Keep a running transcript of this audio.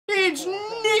It's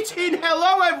knitting.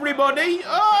 Hello, everybody.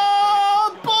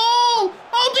 Oh, ball.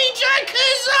 Obbi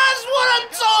Jackers, that's what I'm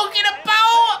talking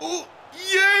about. Oh,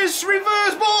 yes,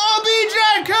 reverse ball. Obbi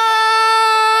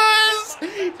Jackers.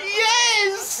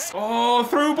 Yes. Oh,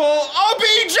 through ball.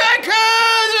 Obbi Jackers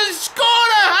has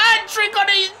scored a hat-trick on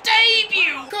his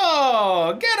debut.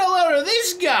 Oh, get a load of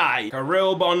this guy.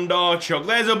 Kirill Bondarchuk.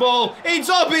 There's a ball. It's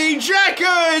Obbi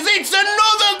Jackers. It's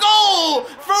another goal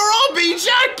for Obbi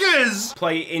Jackers.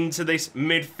 Play into this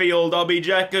midfield. Obbi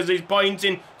Jackers is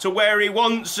pointing to where he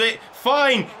wants it.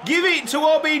 Fine. Give it to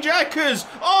Obbi Jackers.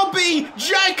 Obbi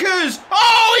Jackers.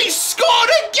 Oh, he scored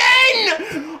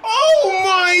again. Oh,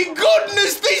 my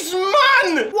goodness, this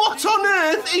man. What on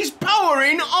earth is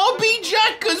powering Obbi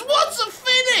Jackers? What's the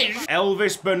finish?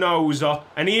 Elvis Benoza.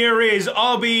 And here is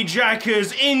Obbi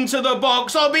Jackers into the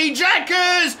box. Obbi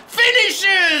Jackers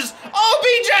finishes.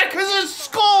 Obbi Jackers has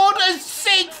scored a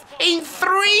sixth in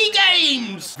 3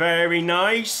 games. Very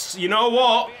nice. You know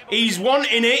what? He's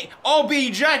wanting it.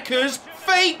 Obbi Jackers.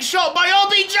 Fake shot by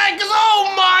Obbi Jackers.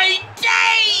 Oh, my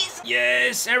days.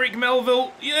 Yes, Eric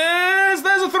Melville. Yes,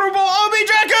 there's a through ball. Obbi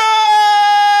Jackers.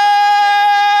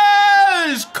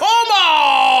 Come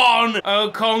on.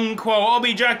 Okonkwo.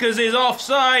 Obbi Jackers is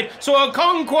offside. So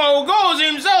Okonkwo goes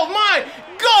himself. My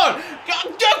God.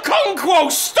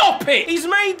 Okonkwo, stop it. He's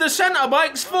made the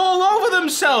centre-backs fall over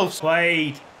themselves.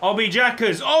 Played. Obbi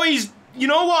Jackers. Oh, he's... You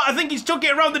know what? I think he's took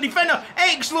it around the defender.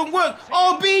 Excellent work.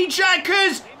 Obbi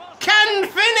Jackers can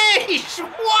finish.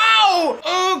 Wow.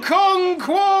 Okonkwo.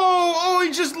 Oh,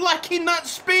 he's just lacking that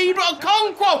speed.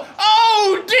 Okonkwo.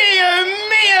 Oh, dear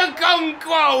me,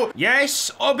 Okonkwo.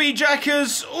 Yes, Obbi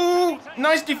Jackers. Oh,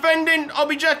 nice defending.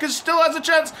 Obbi Jackers still has a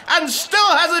chance and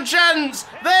still has a chance.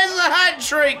 There's a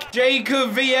hat-trick.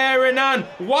 Jacob Vieiranan.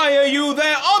 Why are you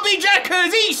there? Obbi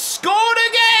Jackers. He scored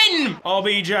again.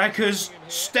 Obbi Jackers.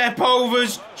 Step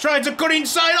overs. Trying to cut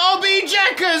inside. Obbi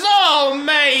Jackers. Oh,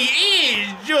 mate. He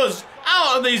is just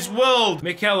out of this world.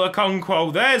 Mikel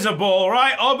Okonkwo. There's a ball,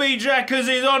 right? Obbi Jackers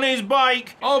is on his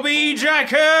bike. Obbi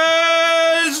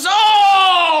Jackers.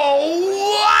 Oh,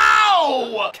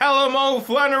 wow. Callum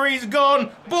O'Flannery's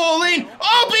gone. Ball in.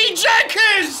 Obbi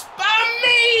Jackers. I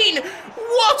mean,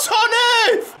 what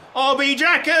on earth? Obbi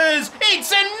Jackers,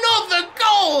 it's another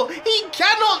goal! He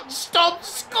cannot stop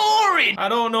scoring! I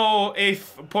don't know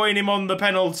if putting him on the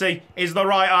penalty is the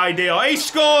right idea. He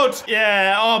scored!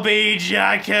 Yeah, Obbi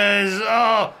Jackers.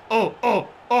 Oh.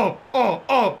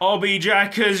 Obbi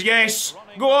Jackers, yes.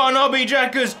 Go on, Obbi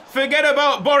Jackers. Forget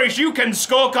about Boris. You can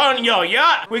score, can't you?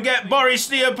 Yeah? We get Boris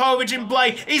Steapovich in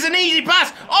play. He's an easy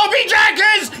pass. Obbi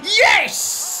Jackers!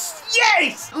 Yes!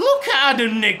 Yes! Look at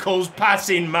Adam Nichols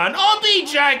passing, man. Obbi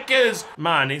Jackers!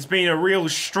 Man, it's been a real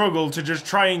struggle to just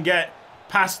try and get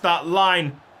past that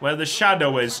line where the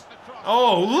shadow is.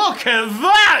 Oh, look at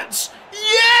that!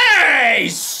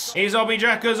 Yes! Is Obbi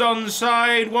Jackers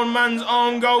onside? One man's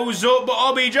arm goes up, but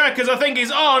Obbi Jackers, I think,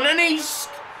 is on, and he's...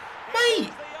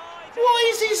 Mate! What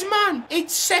is this man?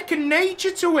 It's second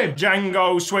nature to him.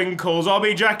 Django Swinkles.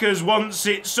 Obbi Jackers wants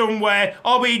it somewhere.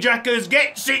 Obbi Jackers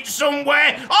gets it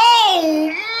somewhere. Oh,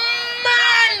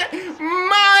 man!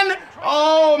 Man!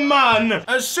 Oh, man.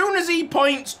 As soon as he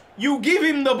points, you give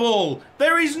him the ball.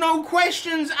 There is no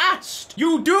questions asked.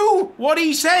 You do what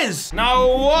he says. Now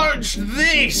watch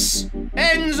this.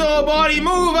 Enzo body,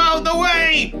 move out the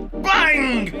way.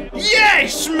 Bang!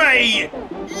 Yes, mate!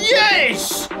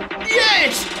 Yes!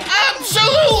 Yes!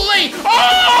 Absolutely!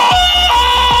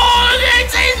 Oh!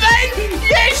 It's in then!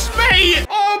 Yes, mate!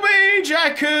 Obbi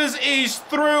Jackers is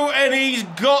through and he's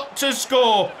got to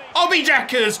score. Obbi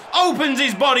Jackers opens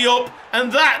his body up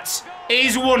and that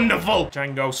is wonderful.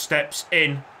 Django steps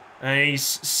in and he's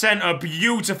sent a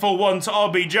beautiful one to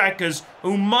Obbi Jackers,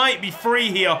 who might be free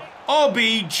here.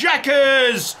 Obbi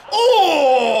Jackers!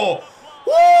 Oh!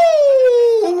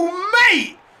 Woo!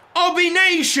 Mate! Obbi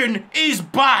Nation is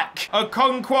back.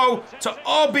 Okonkwo to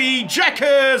Obbi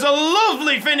Jackers. A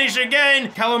lovely finish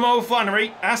again. Callum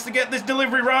O'Flannery has to get this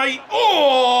delivery right.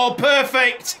 Oh,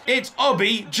 perfect. It's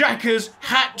Obbi Jackers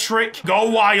hat-trick. Go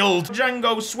wild.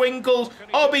 Django Swinkles.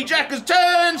 Obbi Jackers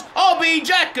turns. Obbi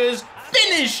Jackers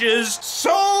finishes.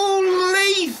 So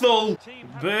lethal.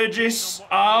 Burgess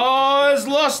has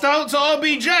lost out to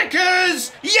Obbi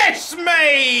Jackers. Yes,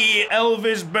 mate.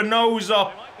 Elvis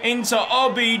Benoza into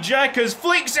Obbi Jackers,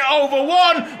 flicks it over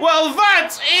one. Well,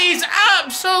 that is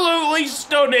absolutely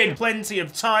stunning. Plenty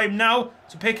of time now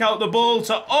to pick out the ball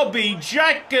to Obbi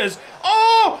Jackers.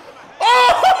 Oh!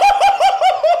 Oh!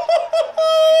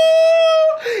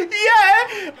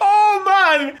 Yeah! Oh,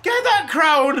 man! Get that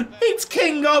crown! It's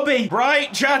King Obbi.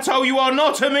 Right, Chato, you are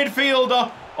not a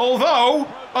midfielder. Although,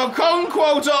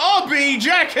 Okonkwo to Obbi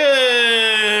Jackers!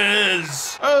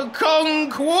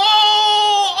 Okonkwo!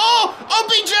 Oh!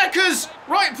 Obbi Jackers!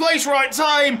 Right place, right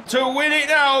time to win it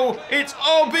now. It's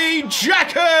Obbi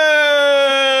Jackers!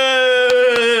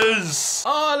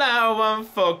 All I want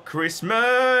for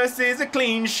Christmas is a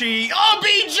clean sheet.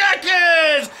 Obbi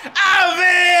Jackers! Have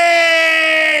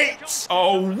it!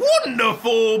 A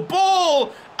wonderful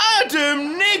ball!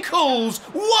 Adam Nichols!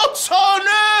 What on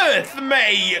earth,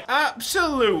 mate?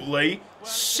 Absolutely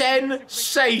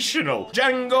sensational.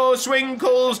 Django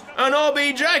Swinkles and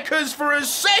Obbi Jackers for a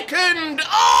second.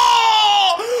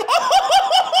 Oh!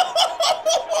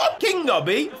 King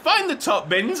Obbi, find the top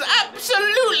bins.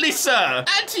 Absolutely, sir.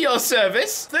 Add to your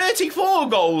service. 34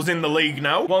 goals in the league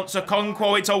now. Once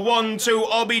Okonkwo, it's a 1-2.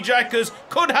 Obbi Jackers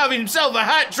could have himself a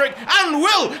hat-trick and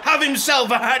will have himself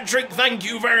a hat-trick. Thank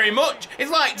you very much. It's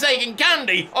like taking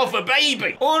candy off a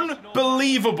baby.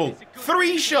 Unbelievable.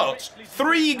 3 shots,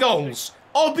 3 goals.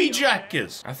 Obbi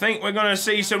Jackers. I think we're going to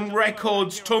see some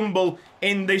records tumble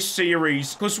in this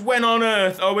series. Because when on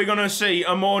earth are we going to see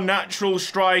a more natural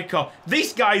striker?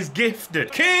 This guy's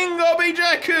gifted. King Obbi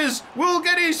Jackers will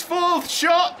get his 4th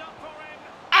shot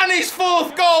and his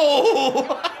 4th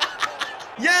goal.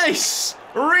 Yes.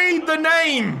 Read the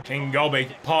name. King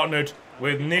Obbi partnered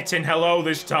with Knitting Hello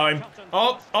this time.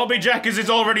 Oh, Obbi Jackers is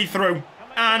already through.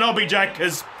 And Obbi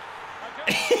Jackers...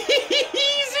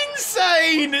 He's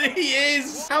insane! He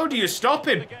is! How do you stop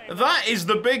him? That is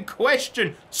the big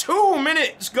question. 2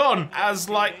 minutes gone as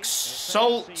like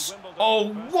salt. Oh,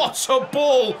 what a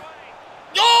ball!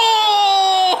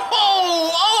 Oh!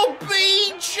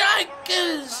 Obbi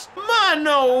Jackers! Man,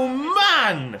 oh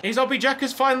man! Is Obbi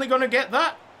Jackers finally gonna get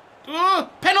that?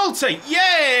 Oh, penalty!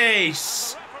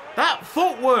 Yes! That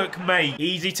footwork, mate.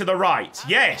 Easy to the right.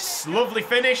 Yes. Lovely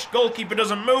finish. Goalkeeper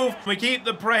doesn't move. We keep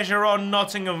the pressure on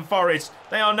Nottingham Forest.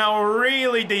 They are now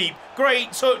really deep.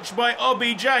 Great touch by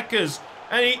Obbi Jackers.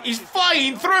 And he's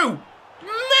flying through.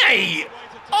 Mate!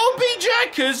 Obbi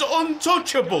Jackers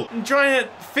untouchable. I'm trying to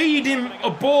feed him a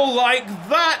ball like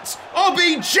that.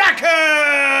 Obbi Jackers!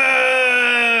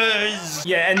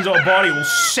 Yeah, Enzo Bari will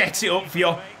set it up for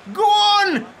you. Go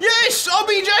on! Yes,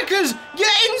 Obbi Jackers! Get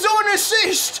Enzo an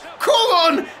assist! Come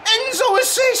on! Enzo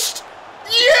assist!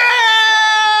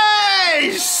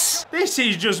 Yes! This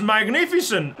is just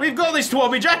magnificent. We've got this to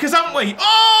Obbi Jackers, haven't we?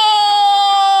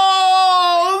 Oh!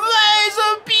 There's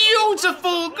a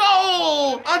beautiful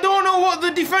goal! I don't know what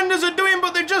the defenders are doing,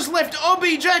 but they've just left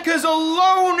Obbi Jackers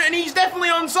alone, and he's definitely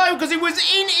onside because he was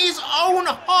in his own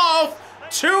half.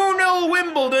 2-0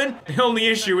 Wimbledon. The only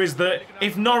issue is that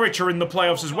if Norwich are in the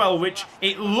playoffs as well, which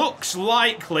it looks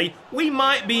likely, we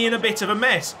might be in a bit of a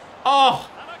mess. Oh,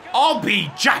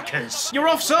 Obbi Jackers. You're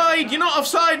offside. You're not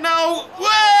offside now.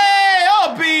 Way!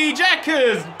 Obbi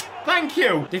Jackers. Thank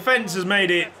you. Defence has made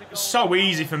it so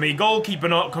easy for me. Goalkeeper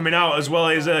not coming out as well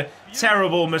is a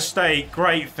terrible mistake.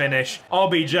 Great finish.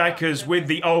 Obbi Jackers with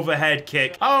the overhead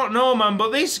kick. I don't know, man,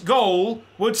 but this goal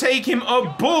would take him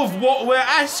above what we're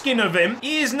asking of him.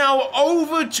 He is now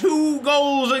over 2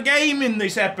 goals a game in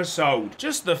this episode.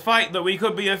 Just the fact that we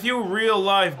could be a few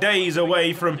real-life days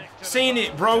away from seeing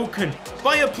it broken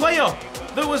by a player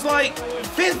that was like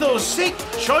 5th or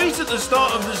 6th choice at the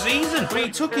start of the season. But he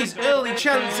took his early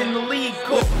chance in the League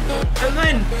Cup. And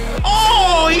then,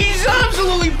 oh, he's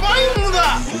absolutely banged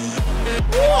that!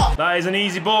 What? That is an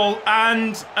easy ball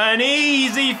and an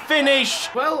easy finish.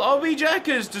 Well, Obbi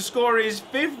Jackers to score his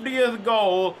 50th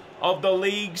goal of the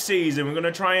league season. We're going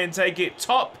to try and take it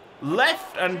top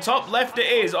left, and top left it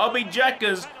is. Obbi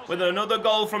Jackers with another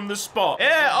goal from the spot.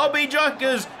 Yeah, Obbi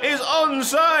Jackers is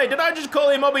onside. Did I just call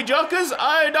him Obbi Jackers?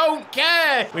 I don't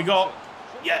care. We got...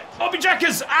 yeah, Obbi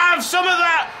Jackers, have some of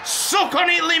that. Suck on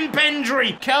it,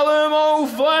 Limpendry. Callum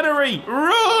O'Flannery,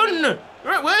 run.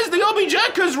 Where's the Obbi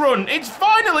Jackers run? It's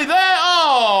finally there.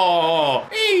 Oh,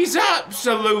 he's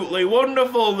absolutely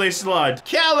wonderful, this lad.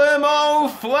 Callum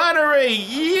O'Flannery.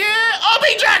 Yeah,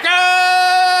 Obbi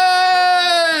Jackers.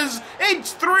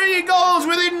 It's 3 goals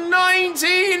within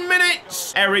 19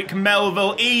 minutes. Eric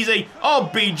Melville, easy.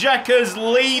 Obbi Jackers,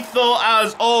 lethal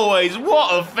as always.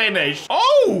 What a finish.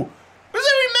 Oh, has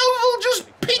Eric Melville just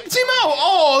picked him out?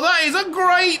 Oh, that is a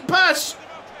great pass.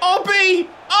 Obbi.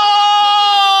 Oh,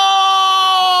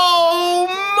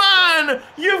 man.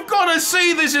 You've got to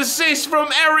see this assist from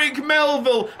Eric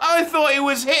Melville. I thought it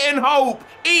was hit and hope.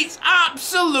 It's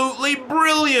absolutely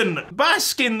brilliant.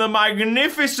 Bask in the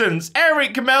magnificence.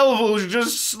 Eric Melville's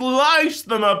just sliced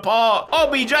them apart.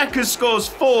 Obbi Jackers scores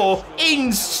 4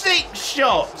 in 6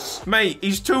 shots. Mate,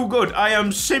 he's too good. I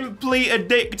am simply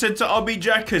addicted to Obbi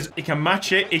Jackers. He can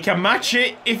match it. He can match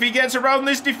it. If he gets around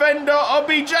this defender,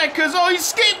 Obbi Jackers. Oh, he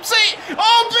skips it.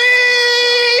 Obbi!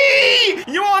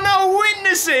 You are now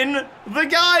witnessing the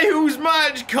guy who's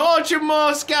matched Karcher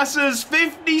Moskasser's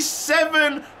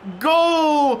 57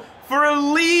 goal for a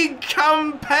league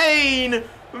campaign.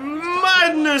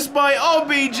 Madness by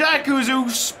Obbi Jackers, who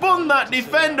spun that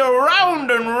defender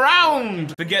round and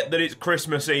round. Forget that it's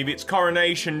Christmas Eve, it's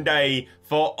Coronation Day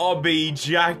for Obbi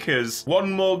Jackers.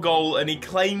 One more goal and he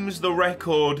claims the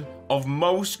record of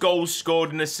most goals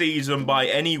scored in a season by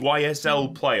any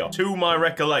YSL player. To my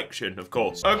recollection, of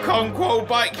course. Okonkwo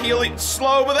back heel, it's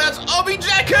slow, but that's Obbi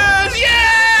Jackers!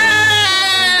 Yes!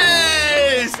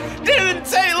 Didn't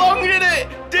take long, did it?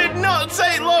 Did not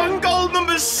take long. Goal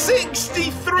number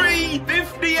 63,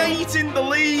 58 in the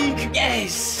league.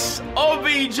 Yes!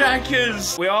 Obbi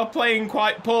Jackers. We are playing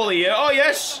quite poorly here. Oh,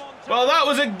 yes. Well, that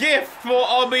was a gift for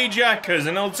Obbi Jackers,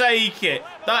 and I'll take it.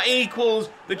 That equals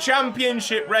the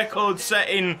championship record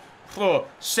setting for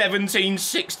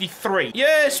 1763.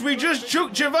 Yes, we just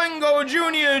chucked Javango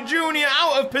Jr.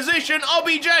 out of position.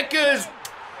 Obbi Jackers.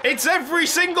 It's every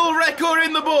single record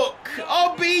in the book.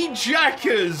 Obbi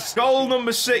Jackers. Goal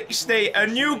number 60, a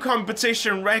new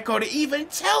competition record. It even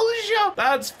tells you.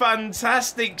 That's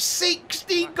fantastic.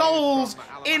 60 goals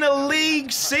in a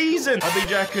league season. Obbi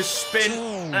Jackers spin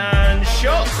and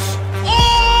shots.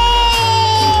 Oh!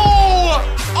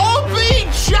 Obbi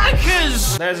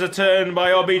Jackers! There's a turn by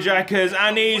Obbi Jackers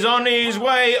and he's on his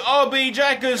way. Obbi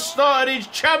Jackers started his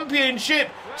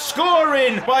championship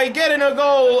scoring by getting a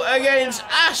goal against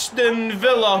Aston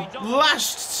Villa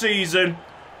last season.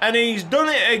 And he's done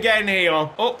it again here.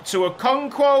 Up to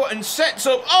Okonkwo and sets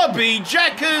up Obbi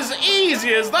Jackers.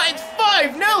 Easy as that. It's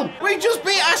 5-0. We just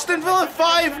beat Aston Villa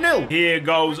 5-0. Here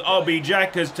goes Obbi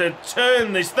Jackers to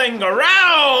turn this thing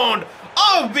around.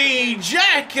 Obbi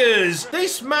Jackers.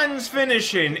 This man's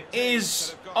finishing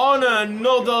is on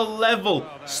another level.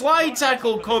 Slide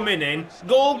tackle coming in,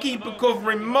 goalkeeper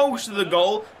covering most of the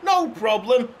goal, no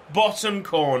problem, bottom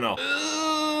corner.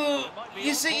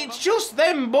 You see, it's just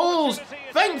them balls.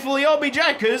 Thankfully, Obbi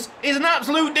Jackers is an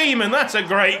absolute demon. That's a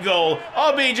great goal.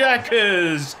 Obbi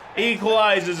Jackers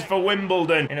equalises for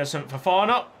Wimbledon. Innocent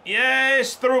Fofana.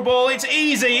 Yes, through ball. It's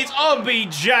easy. It's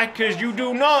Obbi Jackers. You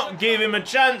do not give him a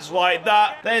chance like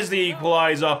that. There's the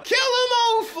equaliser. Kill him,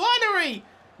 old Flannery.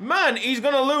 Man, he's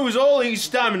going to lose all his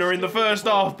stamina in the first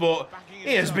half, but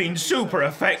he has been super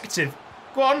effective.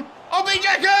 Go on. Obbi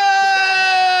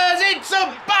Jackers! It's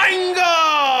a banger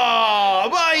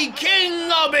by King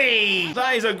Obbi.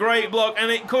 That is a great block, and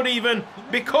it could even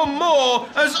become more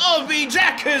as Obbi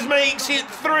Jackers makes it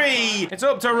 3. It's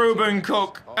up to Ruben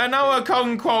Cook. And now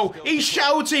Okonkwo. He's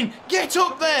shouting, get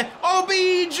up there.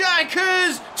 Obbi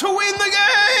Jackers to win the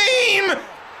game.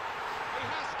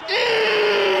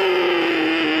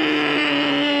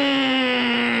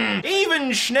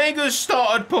 Even Schneggers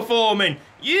started performing.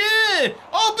 Yeah!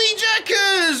 Obbi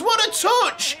Jackers! What a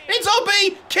touch! It's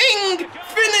Obbi, king,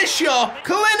 finisher,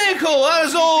 clinical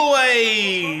as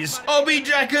always! Obbi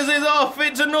Jackers is off,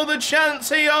 it's another chance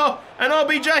here, and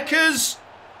Obbi Jackers,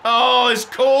 oh, as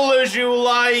cool as you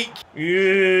like.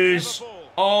 Yes!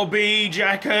 Obbi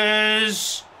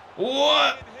Jackers!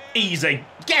 What? Easy.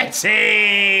 Get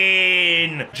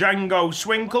in! Django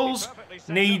Swinkles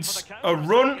needs a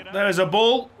run. There's a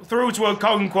ball through to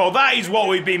Okonkwo. That is what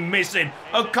we've been missing.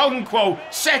 Okonkwo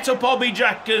set up Obbi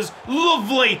Jackers.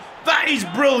 Lovely. That is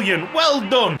brilliant. Well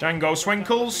done. Django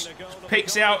Swinkles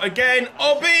picks it out again.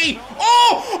 Obbi.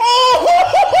 Oh! Oh!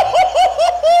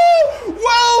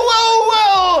 Well.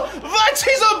 That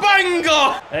is a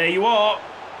banger. There you are.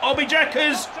 Obbi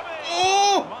Jackers.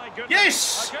 Oh!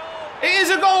 Yes! It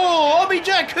is a goal! Obbi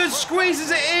Jackers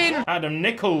squeezes it in. Adam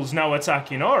Nichols now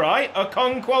attacking. All right,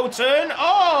 Okonkwo turn.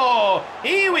 Oh,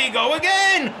 here we go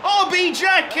again. Obbi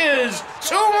Jackers.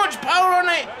 Too much power on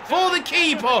it for the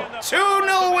keeper.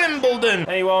 2-0 Wimbledon.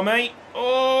 There you are, mate.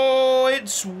 Oh,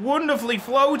 it's wonderfully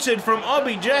floated from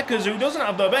Obbi Jackers, who doesn't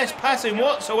have the best passing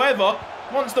whatsoever.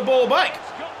 Wants the ball back.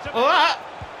 Well, that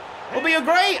will be a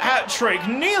great hat-trick.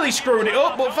 Nearly screwed it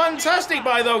up, but fantastic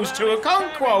by those two.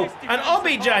 Okonkwo and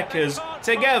Obbi Jackers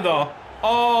together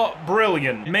are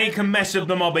brilliant. Make a mess of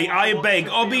them, Obbi. I beg.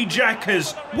 Obbi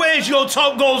Jackers, where's your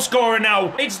top goal scorer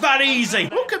now? It's that easy.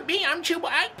 Look at me. I'm Chuba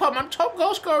Akpom. I'm top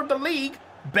goal scorer of the league.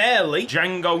 barely.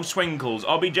 Django Swinkles.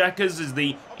 Obbi Jackers is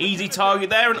the easy target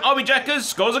there, and Obbi Jackers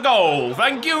scores a goal.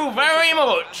 Thank you very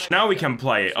much. Now we can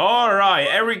play it. All right,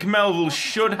 Eric Melville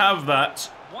should have that.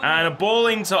 And a ball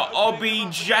into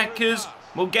Obbi Jackers.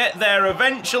 We'll get there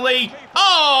eventually.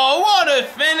 Oh, what a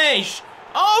finish.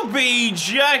 Obbi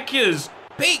Jackers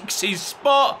picks his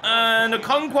spot, and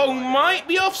Okonkwo might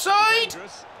be offside.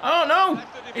 I don't know.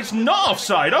 It's not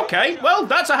offside. Okay, well,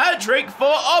 that's a hat-trick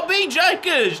for Obbi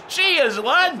Jackers. Cheers,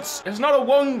 lads. It's not a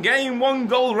one-game,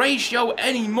 one-goal ratio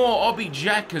anymore. Obbi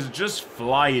Jackers just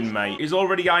flying, mate. He's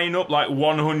already eyeing up like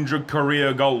 100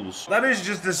 career goals. That is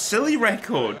just a silly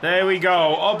record. There we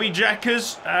go. Obbi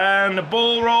Jackers and a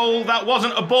ball roll. That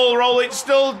wasn't a ball roll. It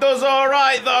still does all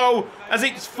right, though, as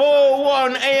it's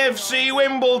 4-1 AFC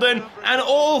Wimbledon, and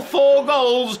all 4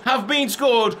 goals have been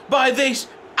scored by this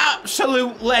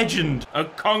absolute legend.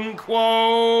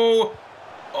 Okonkwo.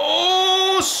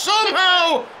 Oh,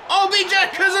 somehow Obbi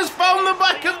Jackers has found the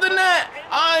back of the net.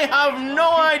 I have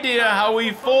no idea how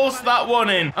he forced that one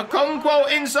in.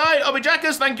 Okonkwo inside. Obbi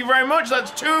Jackers, thank you very much.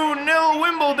 That's 2-0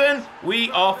 Wimbledon.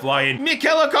 We are flying.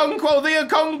 Mikel Okonkwo, the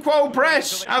Okonkwo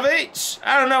press. Have it.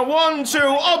 I don't know.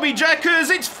 1-2. Obbi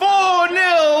Jackers. It's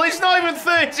 4-0. It's not even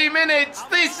 30 minutes.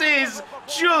 This is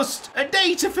just a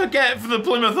day to forget for the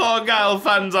Plymouth Argyle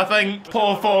fans, I think.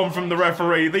 Poor form from the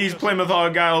referee. These Plymouth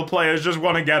Argyle players just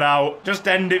want to get out. Just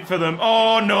end it for them.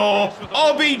 Oh, no.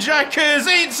 Obbi Jackers,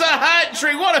 it's a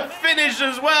hat-trick. What a finish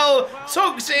as well.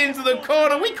 Tucks it into the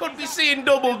corner. We could be seeing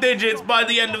double digits by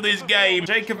the end of this game.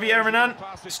 Jacob Vieiranan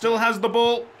still has the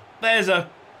ball. There's a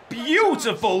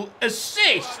beautiful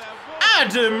assist.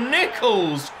 Adam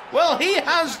Nichols. Well, he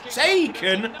has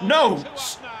taken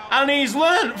notes, and he's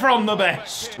learnt from the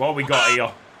best. What we got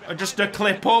here? Just a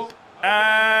clip up.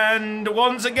 And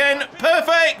once again,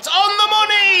 perfect! On the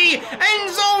money!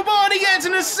 Enzo Bardi gets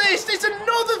an assist. It's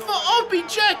another for Obbi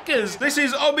Jackers. This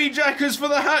is Obbi Jackers for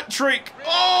the hat-trick.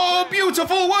 Oh,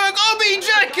 beautiful work, Obbi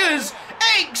Jackers!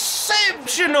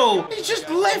 Exceptional! He just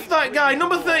left that guy,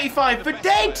 number 35, for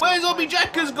dead. Where's Obbi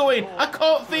Jackers going? I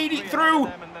can't feed it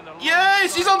through.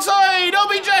 Yes, he's onside!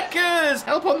 Obbi Jackers!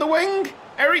 Help on the wing.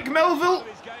 Eric Melville.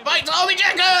 Back to Obbi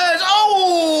Jackers!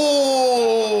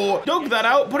 Oh! Dug that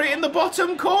out, put it in the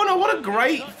bottom corner. What a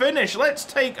great finish. Let's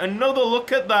take another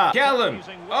look at that. Callum.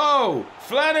 Oh,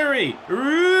 Flannery.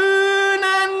 Rune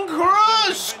and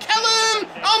cross. Callum.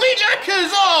 Obbi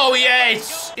Jackers. Oh,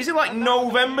 yes. Is it like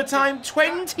November time?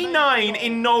 29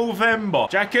 in November.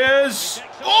 Jackers.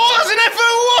 Oh, that's an effort.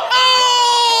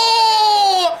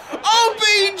 Whoa!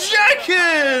 Obbi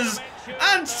Jackers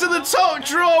adds to the top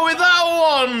draw with that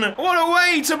one. What a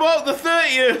way to mark the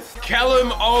 30th.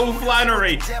 Callum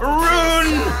O'Flannery. Run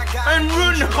and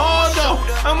run harder.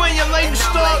 And when your legs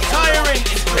start tiring,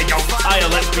 they don't tire,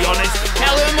 let's be honest.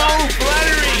 Callum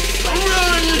O'Flannery.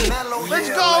 Run. Let's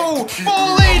go.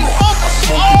 Ball in. Up.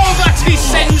 Oh, that is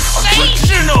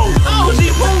sensational. How has he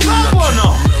pulled that one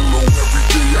off?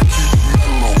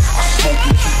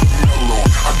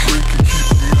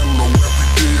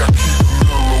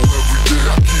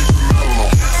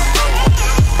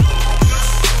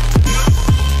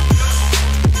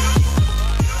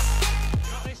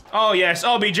 Oh yes,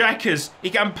 Obbi Jackers. He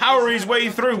can power his way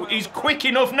through. He's quick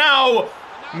enough now.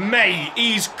 Mate,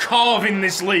 he's carving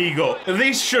this league up.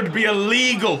 This should be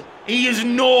illegal. He is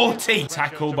naughty.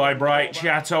 Tackle by Bright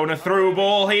Chateau and a through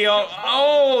ball here.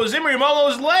 Oh, Zimri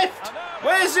Molo's left.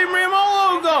 Where's Zimri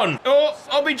Molo gone? Oh,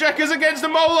 Obbi Jackers against the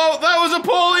Molo. That was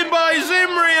appalling by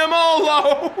Zimri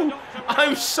Molo.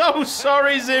 I'm so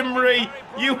sorry, Zimri.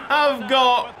 You have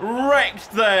got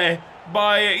wrecked there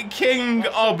by King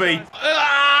Obbi.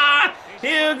 Ah!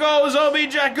 Here goes Obbi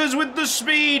Jackers with the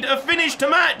speed. A finish to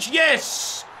match,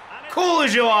 yes. Cool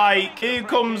as you like. Here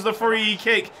comes the free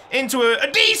kick into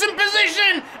a decent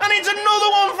position, and it's another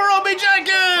one for Obbi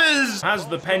Jackers. Has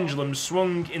the pendulum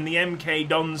swung in the MK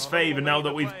Dons' favour now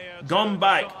that we've gone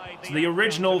back to the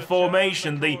original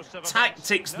formation, the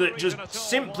tactics that just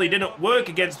simply didn't work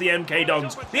against the MK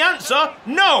Dons? The answer,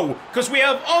 no, because we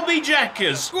have Obbi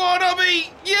Jackers. Go on, Obbi.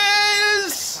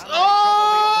 Yes.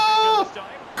 Oh!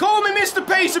 Call me Mr.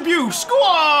 Pace Abuse. Go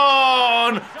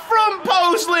on! Front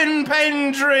Post Lynn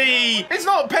Pendry. It's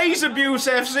not Pace Abuse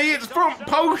FC, it's Front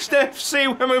Post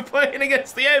FC when we're playing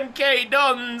against the MK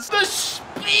Dons. The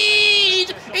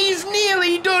speed! He's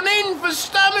nearly done in for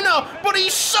stamina, but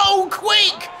he's so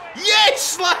quick!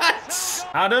 Yes, lads!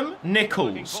 Adam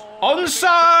Nichols.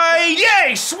 Onside!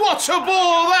 Yes! What a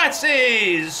ball that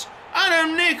is!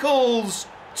 Adam Nichols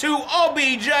to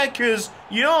Obbi Jackers.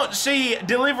 You don't see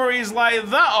deliveries like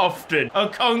that often.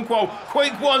 Okonkwo,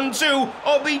 quick 1-2.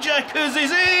 Obbi Jackers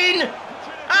is in.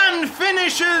 and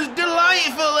finishes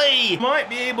delightfully. Might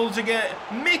be able to get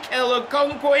Mikel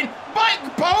Okonkwo in. Back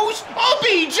post.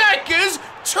 Obbi Jackers.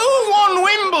 2-1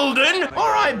 Wimbledon.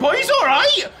 All right, boys, all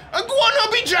right. Go on,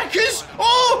 Obbi Jackers.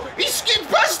 Oh, he skipped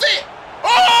past it.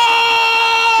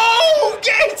 Oh,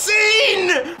 get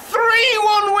in.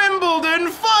 3-1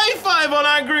 Wimbledon. 5-5 on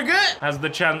aggregate. Has the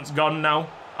chance gone now?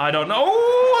 I don't know.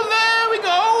 Oh, there we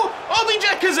go. Obbi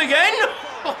Jackers again.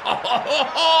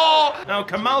 Now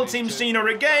Kamal Team Cena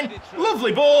again.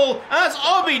 Lovely ball. That's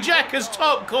Obbi Jackers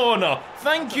top corner.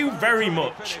 Thank you very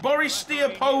much. Boris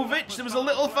Stiapovic. There was a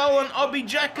little foul on Obbi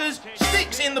Jackers.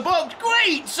 Sticks in the box.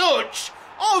 Great touch.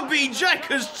 Obbi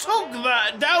Jackers took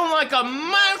that down like a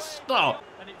master.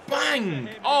 Bang.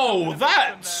 Oh,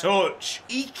 that touch.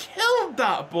 He killed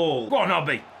that ball. Go on,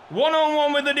 Obbi.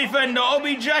 One-on-one with the defender.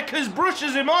 Obbi Jackers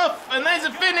brushes him off, and there's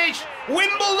a finish.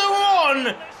 Wimbledon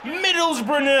 1,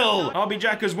 Middlesbrough 0. Obbi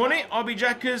Jackers won it. Obbi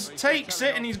Jackers takes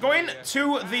it, and he's going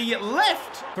to the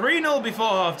left. 3-0 before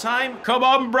half-time. Come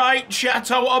on, Bright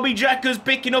Chateau. Obbi Jackers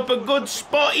picking up a good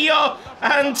spot here,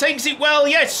 and takes it well.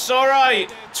 Yes, all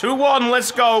right. 2-1,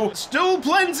 let's go. Still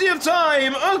plenty of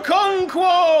time.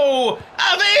 Okonkwo.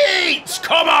 Have it.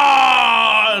 Come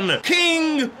on.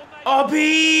 King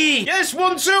Obbi! Yes,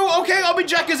 1-2. Okay, Obbi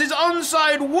Jackers is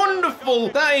onside. Wonderful.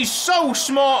 That is so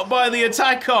smart by the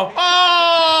attacker.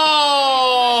 Oh!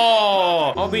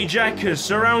 Obbi Jackers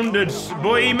surrounded,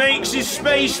 but he makes his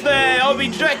space there.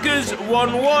 Obbi Jackers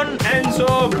 1-1.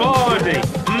 Enzo Bardi.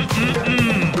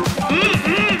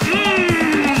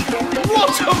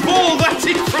 What a ball that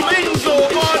is from Enzo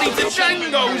Bardi to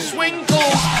Django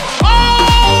Swinkles. Oh!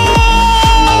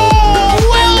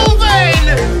 Well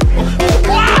then!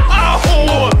 Wow!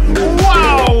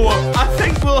 I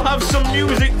think we'll have some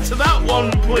music to that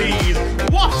one, please.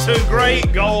 What a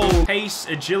great goal. Pace,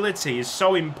 agility is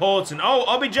so important. Oh,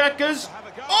 Obbi Jackers.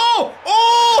 Oh! Oh!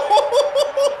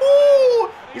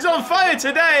 He's on fire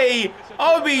today.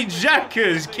 Obbi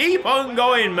Jackers, keep on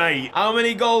going, mate. How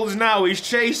many goals now? He's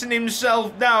chasing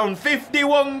himself down.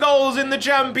 51 goals in the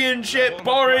championship.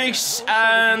 Boris,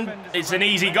 and it's an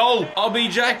easy goal. Obbi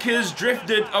Jackers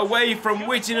drifted away from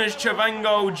Wittinus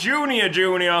Chavango Jr.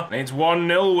 It's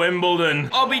 1-0 Wimbledon.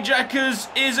 Obbi Jackers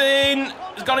is in.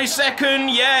 He's got his second.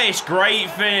 Yes,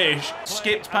 great finish.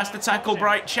 Skipped past the tackle,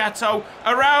 Bright Chateau.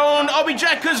 Around Obbi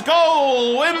Jackers,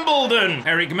 goal. Wimbledon.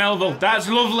 Eric Melville, that's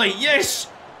lovely. Yes.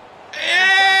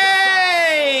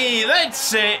 Hey,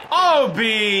 that's it.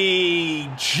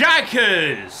 Obbi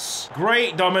Jackers.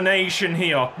 Great domination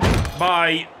here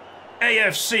by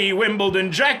AFC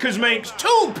Wimbledon. Jackers makes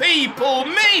 2 people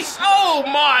miss. Oh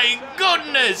my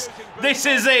goodness. This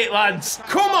is it, lads.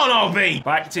 Come on, Obbi.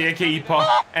 Back to your keeper,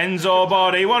 Enzo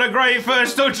Bardi. What a great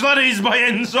first touch that is by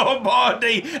Enzo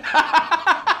Bardi.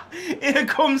 Here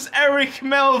comes Eric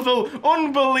Melville.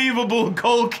 Unbelievable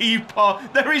goalkeeper.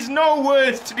 There is no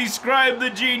words to describe the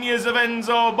genius of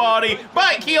Enzo Bardi.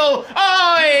 Back heel.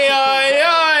 Aye, aye,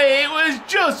 aye. It was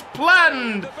just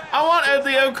planned. I wanted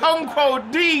the Okonkwo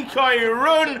decoy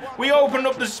run. We opened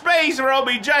up the space for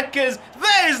Obbi Jackers.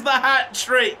 There's the hat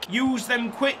trick. Use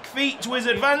them quick feet to his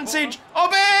advantage.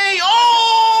 Obbi!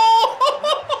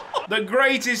 Oh! The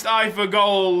greatest eye for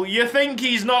goal. You think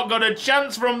he's not got a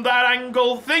chance from that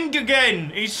angle? Think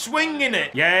again. He's swinging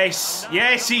it. Yes,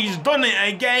 yes, he's done it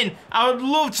again. I would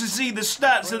love to see the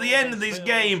stats at the end of this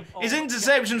game. His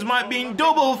interceptions might be in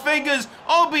double figures.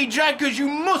 Obbi Jackers, you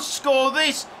must score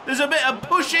this. There's a bit of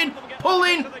pushing,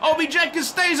 pulling. Obbi Jackers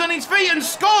stays on his feet and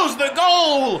scores the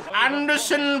goal.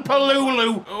 Anderson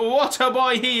Palulu. What a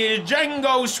boy he is.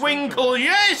 Django Swinkle.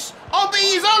 Yes.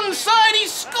 Obbi is onside. He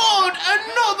scored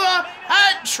another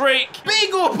hat trick.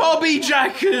 Big up Obbi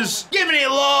Jackers. Giving it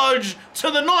large to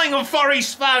the Nottingham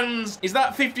Forest fans. Is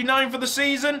that 59 for the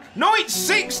season? No, it's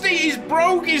 60. He's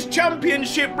broke his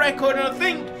championship record, and I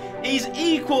think he's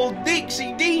equalled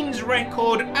Dixie Dean's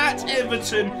record at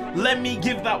Everton. Let me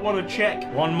give that one a check.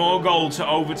 One more goal to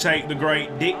overtake the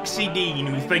great Dixie Dean,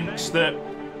 who thinks that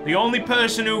the only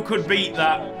person who could beat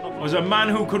that was a man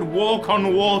who could walk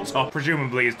on water.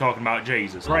 Presumably he's talking about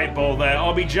Jesus. Great ball there.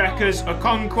 Obbi Jackers,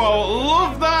 Okonkwo.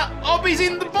 Love that. Obbi's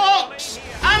in the box.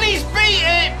 And he's beat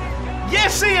it.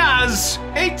 Yes, he has.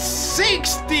 It's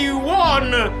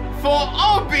 61 for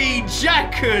Obbi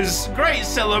Jackers. Great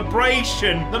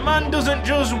celebration. The man doesn't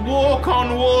just walk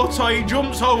on water, he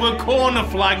jumps over corner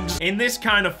flags. In this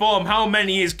kind of form, how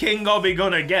many is King Obbi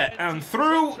gonna get? And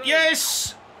through,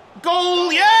 yes.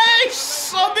 Goal,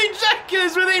 yes! Obbi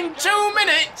Jackers within 2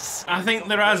 minutes. I think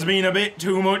there has been a bit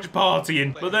too much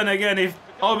partying. But then again, if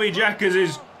Obbi Jackers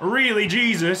is Really,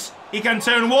 Jesus, he can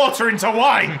turn water into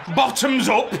wine. Bottoms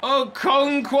up.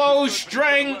 Okonkwo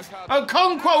strength.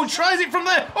 Okonkwo tries it from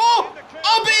there. Oh,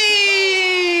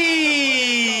 Obbi!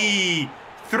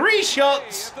 3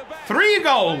 shots, 3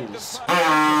 goals.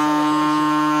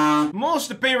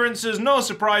 Most appearances, no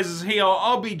surprises here.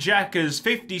 Obbi Jackers,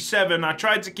 57. I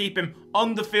tried to keep him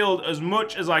on the field as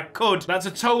much as I could. That's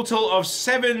a total of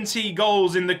 70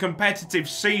 goals in the competitive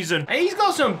season. And he's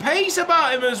got some pace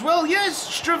about him as well. Yes,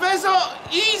 Stravezzo,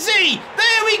 easy.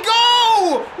 There we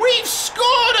go. We've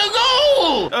scored a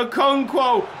goal.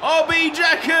 Okonkwo, Obbi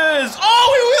Jackers. Oh,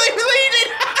 we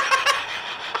leading.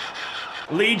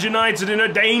 Leeds United in a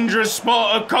dangerous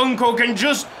spot. Okonkwo can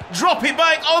just drop it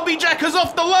back. Obbi Jackers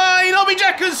off the line. Obbi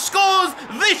Jackers scores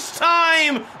this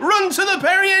time. Run to the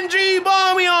Perry-NG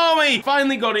Barmy Army.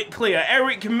 Finally got it clear.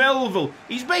 Eric Melville.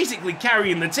 He's basically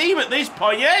carrying the team at this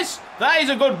point. Yes, that is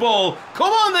a good ball.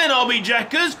 Come on then, Obbi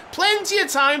Jackers. Plenty of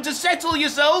time to settle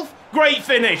yourself. Great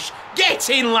finish. Get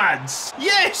in, lads.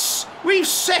 Yes, we've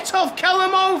set off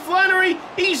Callum O'Flannery.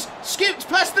 He's skipped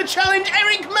past the challenge.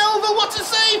 Eric Melville, what a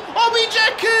save. Obbi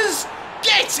Jackers.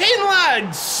 Get in,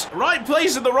 lads. Right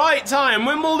place at the right time.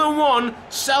 Wimbledon 1,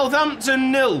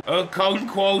 Southampton 0.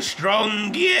 Okonkwo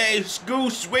strong. Yes,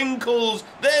 Goose Winkles.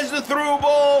 There's the through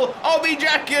ball. Obbi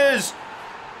Jackers.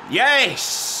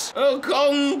 Yes.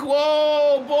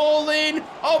 Okonkwo ball in.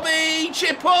 Obbi,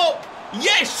 chip up.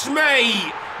 Yes,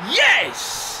 mate.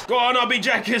 Yes! Go on, Obbi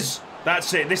Jackers.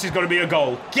 That's it. This is going to be a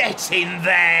goal. Get in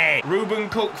there. Ruben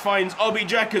Cook finds Obbi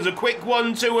Jackers. A quick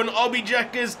 1-2 and Obbi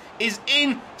Jackers is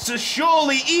in to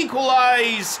surely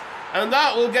equalise. And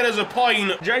that will get us a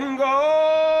point.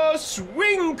 Django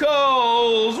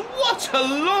Swinkles. What a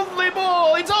lovely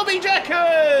ball. It's Obbi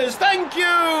Jackers. Thank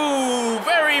you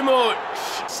very much.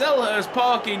 Selhurst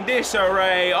Park in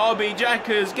disarray. Obbi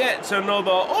Jackers gets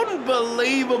another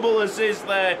unbelievable assist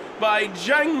there by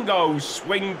Django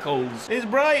Swinkles. It's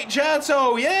Bright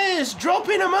Chato. Yes,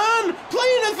 dropping a man.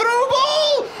 Playing a through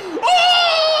ball.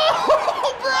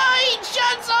 Oh, Bright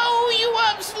Chato, you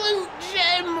absolute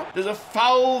gem. There's a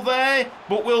foul there,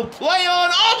 but we'll play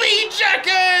on. Obbi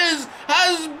Jackers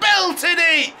has belted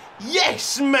it.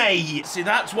 Yes, mate. See,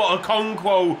 that's what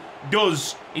Okonkwo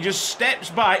does. He just steps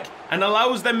back and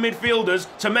allows them midfielders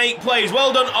to make plays.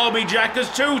 Well done, Obbi Jackers.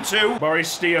 2-2.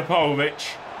 Boris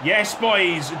Stiapovic. Yes,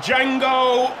 boys.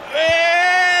 Django.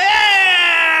 Yeah!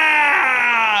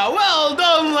 Well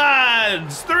done,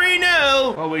 lads.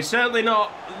 3-0. Well, we're certainly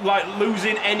not, like,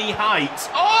 losing any height.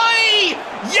 Oi!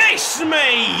 Yes,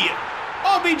 mate.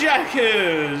 Obbi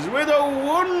Jackers with a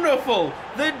wonderful,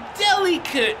 the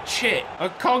delicate chip.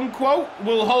 Okonkwo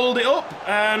will hold it up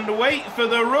and wait for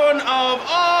the run of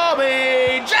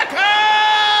Obbi Jackers!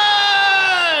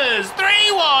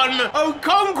 3-1.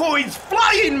 Okonkwo is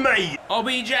flying, mate.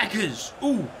 Obbi Jackers.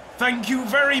 Ooh, thank you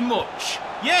very much.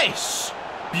 Yes.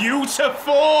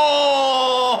 Beautiful!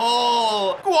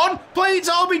 Go on, play it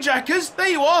to Obbi Jackers. There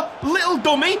you are, little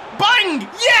dummy. Bang!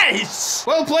 Yes!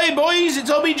 Well played, boys.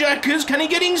 It's Obbi Jackers. Can he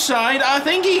get inside? I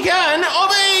think he can.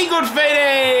 Obbi, good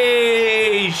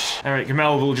finish! Eric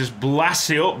Melville just blasts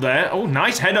it up there. Oh,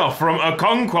 nice head off from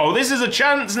Okonkwo. This is a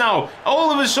chance now.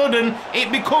 All of a sudden,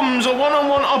 it becomes a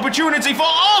one-on-one opportunity for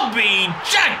Obbi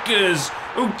Jackers,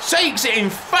 who takes it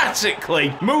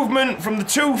emphatically. Movement from the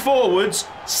 2 forwards.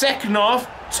 Seknov,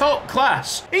 top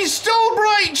class. He's still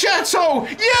Bright Chato.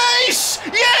 Yes!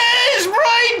 Yes!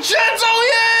 Bright Chato,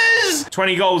 yes!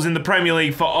 20 goals in the Premier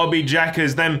League for Obbi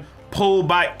Jackers. Them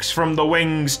pullbacks from the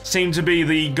wings seem to be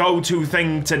the go-to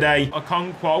thing today.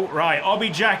 Okonkwo, right,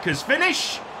 Obbi Jackers,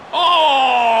 finish.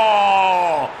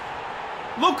 Oh!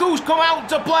 Look who's come out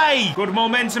to play. Good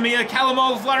momentum here. Callum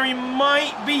O'Flannery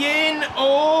might be in.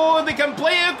 Oh, they can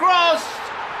play across.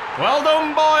 Well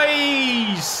done,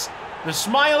 boys. The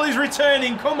smile is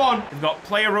returning. Come on. They've got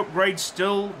player upgrades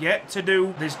still yet to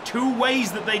do. There's 2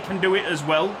 ways that they can do it as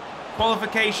well.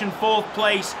 Qualification, 4th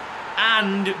place,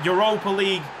 and Europa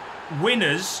League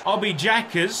winners. Obbi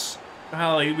Jackers.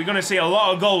 Well, we're going to see a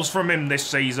lot of goals from him this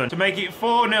season. To make it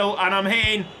 4-0, and I'm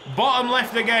hitting bottom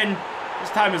left again. This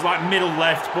time is like middle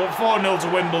left, but 4-0 to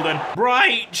Wimbledon.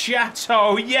 Bright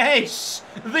Chateau, yes!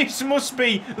 This must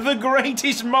be the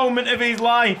greatest moment of his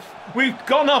life. We've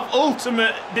gone off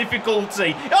ultimate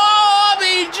difficulty.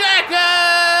 Obbi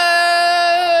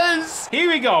Jackers! Here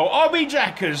we go, Obbi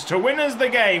Jackers to win us the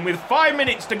game with 5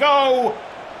 minutes to go.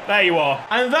 There you are.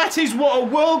 And that is what a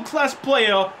world-class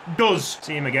player does.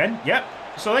 See him again, yep.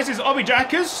 So this is Obbi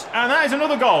Jackers, and that is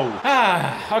another goal.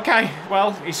 Okay,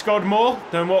 well, he scored more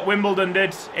than what Wimbledon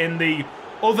did in the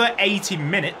other 80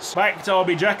 minutes. Back to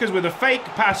Obbi Jackers with a fake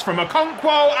pass from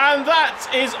Okonkwo, and that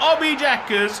is Obbi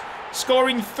Jackers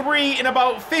scoring 3 in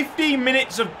about 15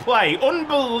 minutes of play.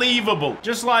 Unbelievable.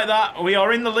 Just like that, we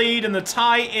are in the lead and the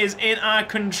tie is in our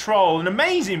control. An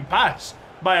amazing pass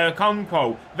by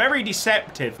Okonkwo. Very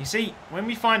deceptive. You see, when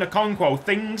we find Okonkwo,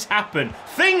 things happen.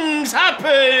 Things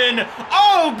happen!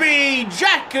 Obbi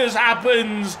Jackers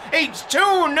happens! It's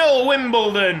 2-0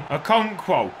 Wimbledon.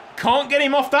 Okonkwo. Can't get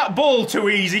him off that ball too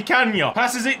easy, can you?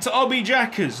 Passes it to Obbi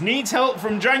Jackers. Needs help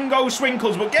from Django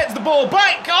Swinkles, but gets the ball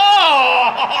back.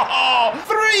 Oh!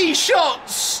 3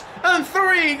 shots! And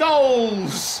 3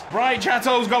 goals! Bright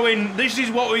Chatto's going, this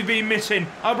is what we've been missing.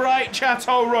 A Bright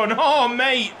Chatto run. Oh,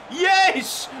 mate.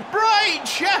 Yes! Bright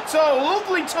Chatto.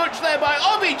 Lovely touch there by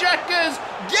Obbi Jackers.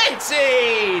 Get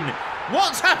in!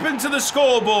 What's happened to the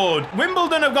scoreboard?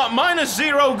 Wimbledon have got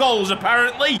 -0 goals,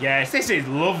 apparently. Yes, this is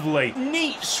lovely.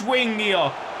 Neat swing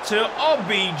here to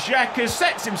Obbi Jackers.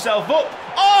 Sets himself up.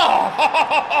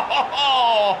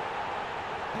 Oh!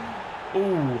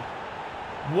 Ooh.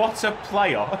 What a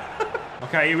player.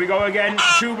 Okay, here we go again.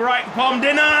 Chuba Akpom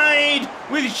denied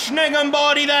with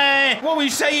Schnegenbody there. What were we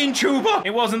saying, Chuba?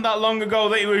 It wasn't that long ago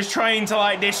that he was trying to,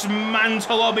 like,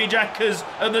 dismantle Obbi Jackers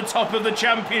at the top of the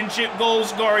championship goal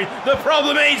scoring. The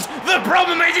problem is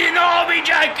he's not Obbi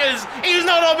Jackers. He's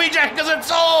not Obbi Jackers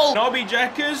at all. Obbi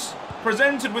Jackers,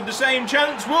 presented with the same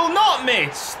chance, will not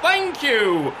miss. Thank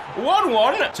you.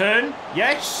 1-1. Turn.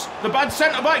 Yes. The bad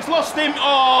centre-back's lost him.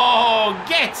 Oh,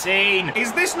 get in.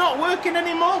 Is this not working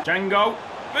anymore? Django.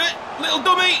 Little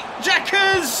dummy.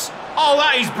 Jackers. Oh,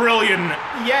 that is brilliant.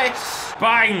 Yes.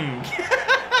 Bang.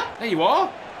 There you are.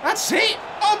 That's it.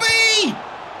 Obbi.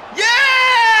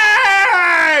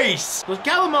 Yes! Because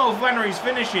Galamo Flannery's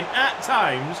finishing at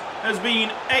times has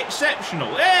been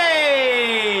exceptional.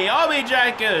 Hey! Obbi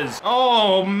Jackers!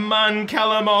 Oh man,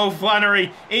 Galamo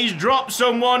Flannery. He's dropped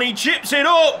someone, he chips it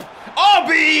up!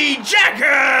 Obbi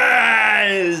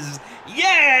Jackers!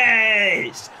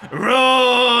 Yes!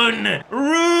 Run!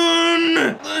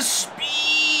 Run! The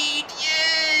speed!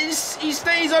 Yes! He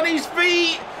stays on his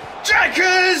feet!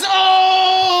 Jackers!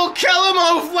 Oh!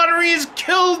 Galamo Flannery has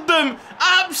killed them!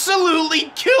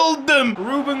 Absolutely killed them!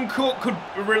 Ruben Cook could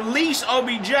release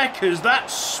Obbi Jackers.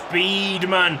 That's speed,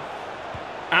 man.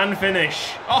 And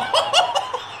finish. Oh!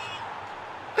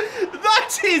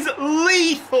 That is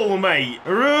lethal, mate.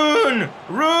 Run!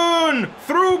 Run!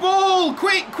 Through ball!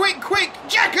 Quick, quick, quick!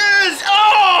 Jackers! Oh!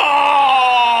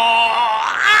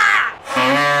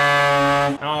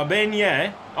 Ah! Oh, Ben,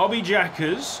 yeah. Obbi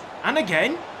Jackers. And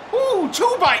again. Ooh,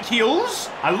 2 back heels.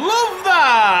 I love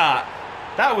that.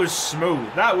 That was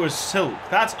smooth. That was silk.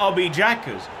 That's Obbi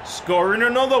Jackers scoring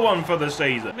another one for the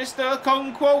season. Mr.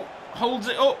 Okonkwo holds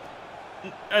it up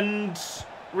and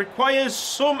requires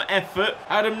some effort.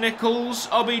 Adam Nichols,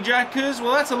 Obbi Jackers.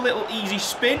 Well, that's a little easy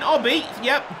spin. Obbi,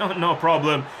 yep, no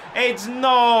problem. It's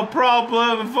no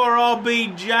problem for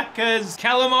Obbi Jackers.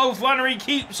 Galamo Flannery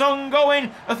keeps on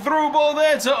going. A through ball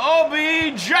there to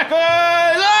Obbi Jackers.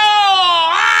 Oh!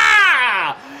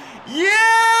 Ah!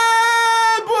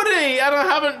 Yeah, buddy! And I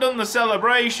haven't done the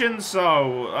celebration,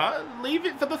 so leave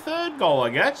it for the 3rd goal, I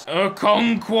guess.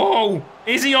 Okonkwo!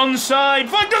 Is he onside?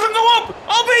 Flag doesn't go up!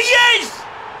 Obbi, yes!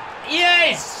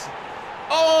 Yes!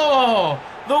 Oh,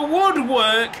 the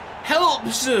woodwork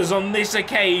helps us on this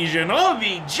occasion.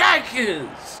 Obbi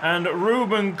Jackers! And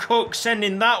Ruben Cook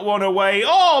sending that one away.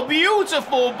 Oh,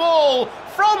 beautiful ball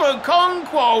from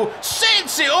Okonkwo.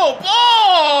 Sets it up.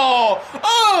 Oh!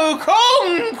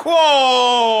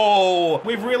 Okonkwo!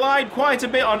 We've relied quite a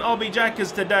bit on Obbi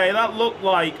Jackers today. That looked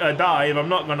like a dive, I'm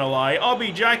not going to lie.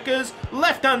 Obbi Jackers,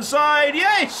 left-hand side.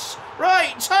 Yes!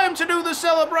 Right, time to do the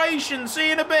celebration. See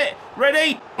you in a bit.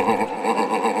 Ready?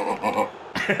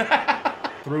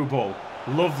 Through ball.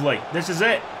 Lovely. This is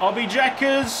it. Obbi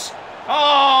Jackers.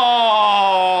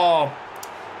 Oh!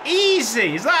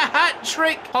 Easy. Is that a hat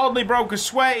trick? Hardly broke a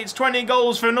sweat. It's 20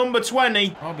 goals for number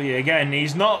 20. Obbi again.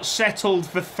 He's not settled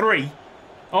for 3.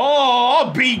 Oh,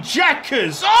 Obbi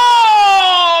Jackers.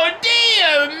 Oh,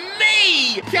 dear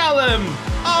me. Callum.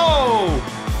 Oh,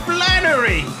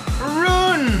 Flannery.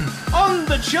 Run. On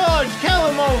the charge,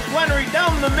 Galamo Flannery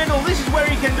down the middle. This is where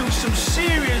he can do some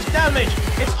serious damage.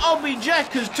 It's Obbi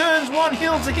Jackers, turns one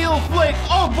heel-to-heel flick.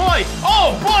 Oh boy,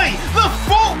 the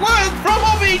footwork from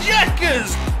Obbi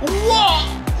Jackers. What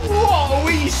are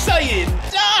we saying?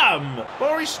 Damn!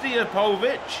 Boris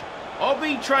Stiapovic,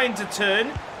 Obbi trying to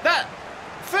turn. That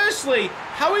Firstly,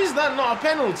 how is that not a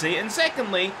penalty? And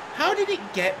secondly, how did it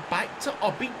get back to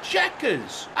Obbi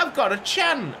Jackers? I've got a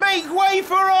chant. Make way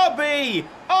for Obbi!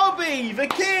 Obbi, the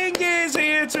king is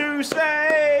here to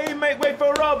stay! Make way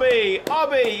for Obbi!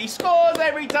 Obbi, he scores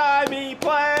every time he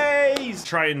plays!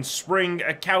 Try and spring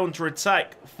a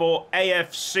counter-attack for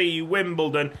AFC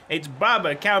Wimbledon. It's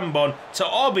Baba Cambon to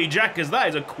Obbi Jackers. That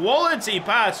is a quality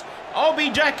pass.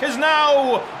 Obbi Jackers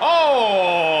now!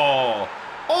 Oh!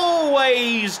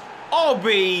 Always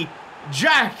Obbi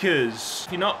Jackers.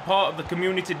 If you're not part of the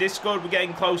community Discord, we're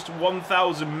getting close to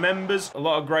 1,000 members. A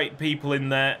lot of great people in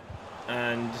there.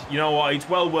 And you know what? It's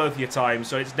well worth your time.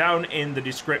 So it's down in the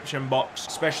description box.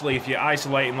 Especially if you're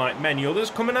isolating like many others.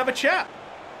 Come and have a chat.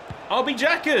 Obbi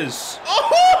Jackers.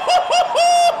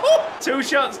 2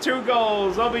 shots, 2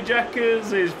 goals. Obbi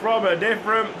Jackers is from a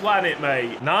different planet,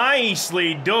 mate.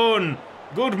 Nicely done.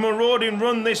 Good marauding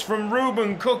run this from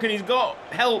Ruben Cook, and he's got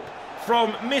help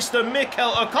from Mr. Mikel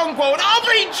Okonkwo. And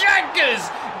Obbi Jackers!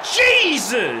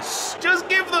 Jesus! Just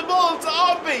give the ball to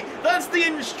Obbi. That's the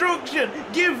instruction.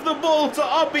 Give the ball to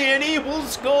Obbi and he will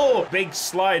score. Big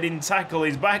sliding tackle.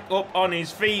 He's back up on his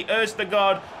feet.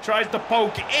 Østegård tries to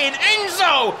poke it in.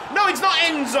 Enzo! No, it's not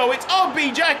Enzo. It's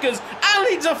Obbi Jackers. And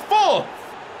it's a 4th.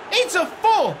 It's a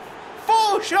 4th.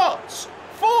 4 shots.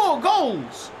 4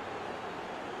 goals.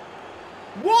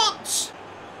 What?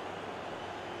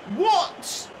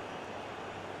 What?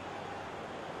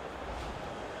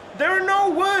 There are no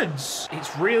words.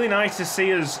 It's really nice to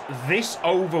see us this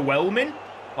overwhelming.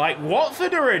 Like,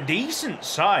 Watford are a decent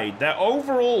side. Their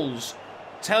overalls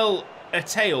tell a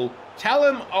tale.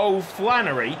 Callum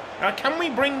O'Flannery. Now, can we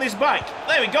bring this back?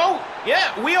 There we go.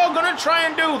 Yeah, we are going to try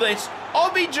and do this.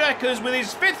 Obbi Jackers with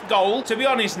his 5th goal. To be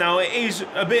honest now, it is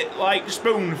a bit like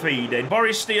spoon feeding.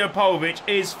 Boris Stojakovic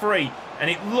is free. And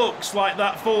it looks like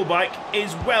that fullback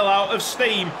is well out of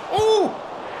steam. Oh!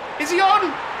 Is he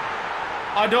on?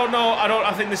 I don't know.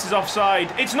 I think this is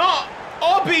offside. It's not.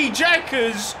 Obbi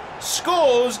Jackers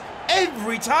scores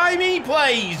every time he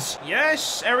plays.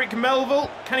 Yes, Eric Melville.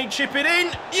 Can he chip it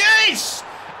in? Yes!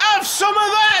 Have some of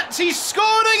that! He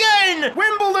scored again!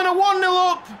 Wimbledon are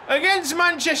 1-0 up against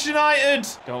Manchester United.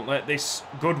 Don't let this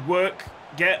good work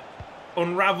get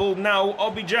unravelled now.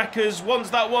 Obbi Jackers wants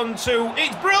that 1-2.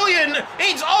 It's brilliant!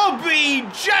 It's Obbi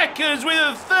Jackers with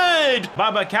a 3rd.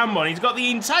 Baba Cambon, he's got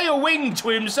the entire wing to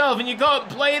himself and you can't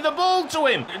play the ball to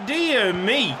him. Dear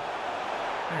me.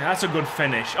 That's a good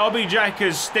finish. Obbi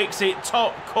Jackers sticks it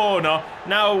top corner.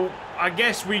 Now, I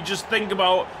guess we just think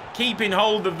about keeping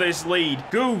hold of this lead.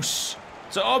 Goose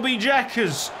to Obbi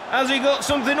Jackers. Has he got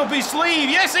something up his sleeve?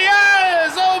 Yes, he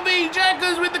has! Obbi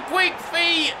Jackers with the quick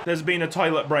feet. There's been a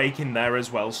toilet break in there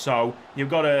as well, so you've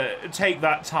got to take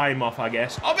that time off, I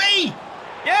guess. Obbi!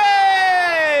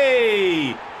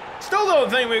 Yay! Still don't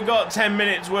think we've got 10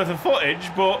 minutes worth of footage,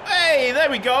 but hey, there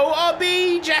we go.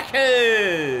 Obbi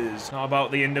Jackers. Not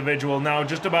about the individual now,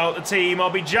 just about the team.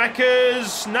 Obbi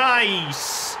Jackers.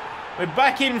 Nice. We're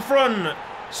back in front.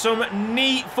 Some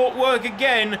neat footwork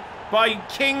again by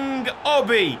King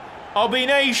Obbi. Obbi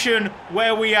Nation,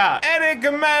 where we at? Eric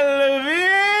Malavideo!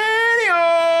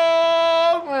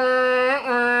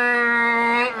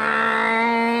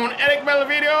 Eric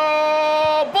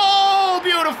Malavideo! Ball!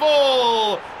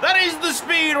 Beautiful! That is the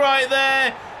speed right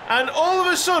there. And all of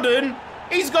a sudden,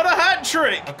 he's got a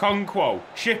hat-trick. Okonkwo,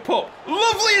 ship up.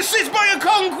 Lovely assist by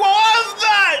Okonkwo! Have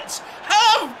that!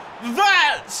 Have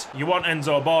that! You want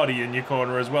Enzo Bardi in your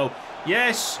corner as well.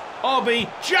 Yes, Obbi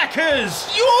Jackers!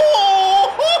 Yo!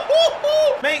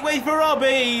 Make way for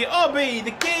Obbi! Obbi,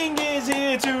 the king is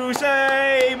here to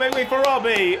say! Make way for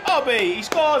Obbi! Obbi, he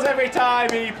scores every time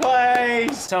he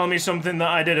plays! Tell me something that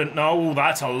I didn't know.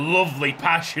 That's a lovely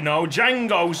pass, you know.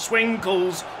 Django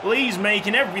Swinkles. Lee's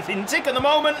making everything tick at the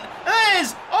moment.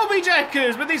 There's Obbi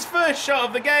Jackers with his 1st shot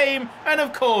of the game. And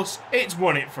of course, it's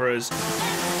won it for us.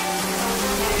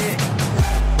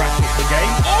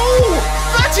 Game. Oh,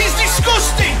 that is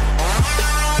disgusting!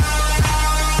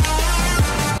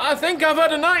 I think I've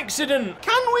had an accident.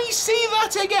 Can we see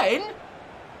that again?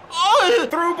 Oh,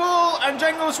 through ball and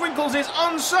Django Swinkles is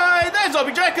onside. There's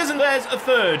Obbi Jackers and there's a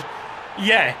 3rd.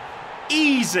 Yeah,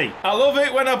 easy. I love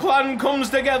it when a plan comes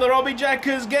together. Obbi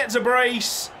Jackers gets a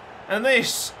brace and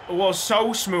this was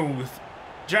so smooth.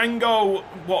 Django,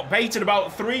 baited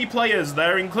about 3 players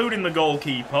there, including the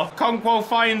goalkeeper. Okonkwo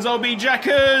finds Obbi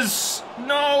Jackers.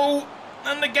 No.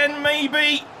 And again,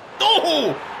 maybe.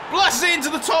 Oh! Blasts it into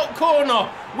the top corner.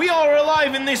 We are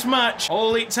alive in this match.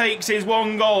 All it takes is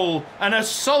 1 goal and a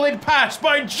solid pass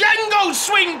by Django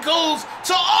Swinkles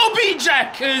to Obbi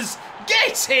Jackers.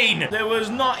 Get in! There was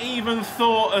not even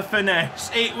thought of finesse.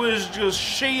 It was just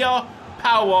sheer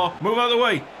power. Move out of the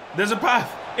way. There's a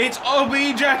path. It's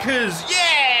Obbi Jackers.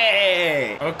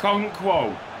 Yeah!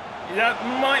 Okonkwo. That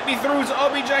might be through to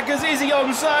Obbi Jackers. Is he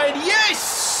onside?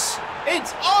 Yes!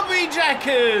 It's Obbi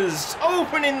Jackers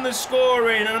opening the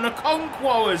scoring and an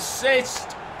Okonkwo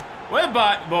assist. We're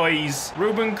back, boys.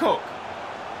 Ruben Cook.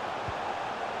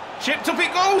 Chipped up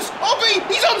it goes. Obbi,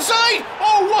 he's onside.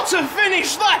 Oh, what a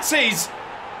finish that is.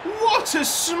 What a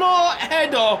smart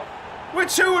header. We're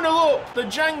 2-0 up. The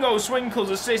Django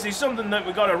Swinkles assist is something that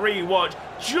we've got to re-watch.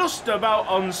 Just about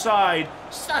onside.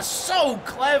 That's so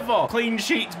clever. Clean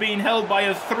sheets being held by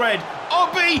a thread.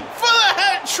 Obbi for the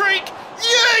hat-trick.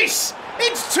 Yes!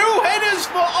 It's 2 headers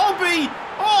for Obbi.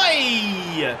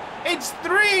 Oi! It's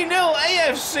 3-0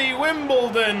 AFC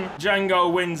Wimbledon.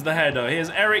 Django wins the header. Here's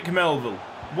Eric Melville.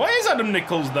 Why is Adam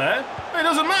Nichols there? It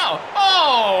doesn't matter.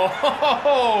 Oh!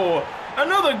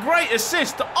 Another great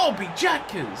assist to Obbi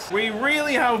Jackers. We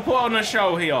really have put on a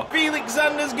show here. Felix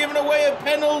Zander's given away a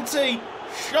penalty.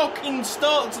 Shocking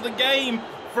start to the game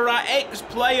for our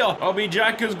ex-player. Obbi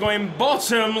Jackers going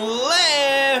bottom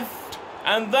left.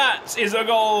 And that is a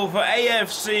goal for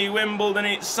AFC Wimbledon.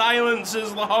 It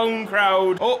silences the home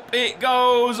crowd. Up it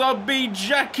goes, Obbi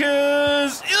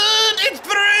Jackers. It's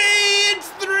 3! It's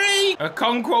 3!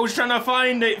 Okonkwo's trying to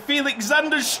find it. Felix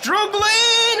Zander's struggling.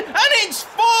 And it's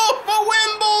 4 for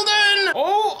Wimbledon.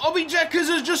 Oh, Obbi Jackers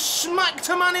has just smacked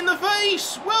a man in the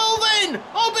face. Well then,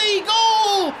 Obbi,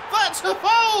 goal. That's a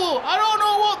foul. I don't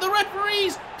know what the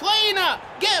referee's playing at.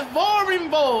 Get VAR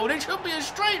involved. It should be a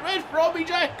straight red for Obbi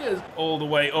Jackers. All the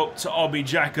way up to Obbi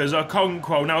Jackers,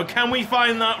 Okonkwo. Now, can we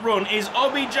find that run? Is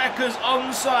Obbi Jackers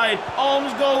onside?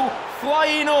 Arms go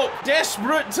flying up.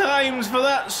 Desperate times for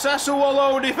that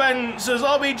Sassuolo defence as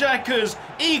Obbi Jackers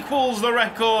equals the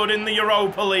record in the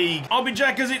Europa League. Obbi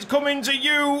Jackers, it's coming to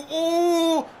you.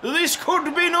 Ooh, this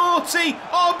could be naughty.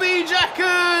 Obbi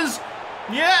Jackers.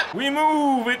 Yeah, we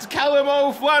move. It's Callum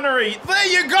O'Flannery. There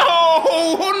you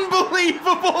go!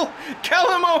 Unbelievable!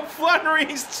 Callum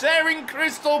O'Flannery's tearing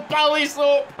Crystal Palace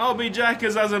up. Obbi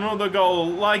Jackers has another goal.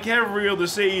 Like every other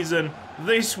season,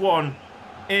 this one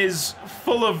is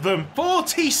full of them.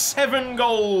 47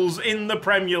 goals in the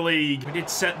Premier League. We did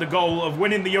set the goal of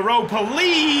winning the Europa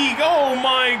League. Oh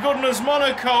my goodness,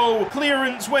 Monaco.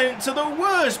 Clearance went to the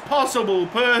worst possible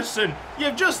person.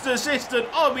 You've just assisted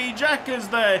Obbi Jackers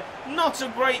there. Not a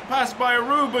great pass by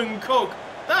Ruben Cook.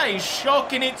 That is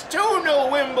shocking. It's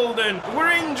 2-0 Wimbledon.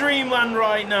 We're in dreamland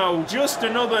right now. Just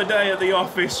another day at the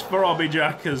office for Obbi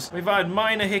Jackers. We've had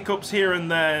minor hiccups here and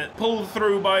there. Pulled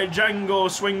through by Django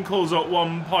Swinkles at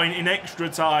one point in extra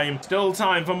time. Still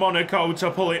time for Monaco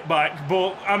to pull it back.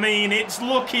 But, I mean, it's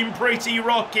looking pretty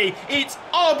rocky. It's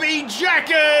Obbi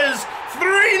Jackers.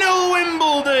 3-0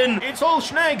 Wimbledon. It's all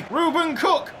Schnegg. Ruben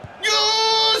Cook.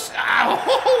 Yes! Ow,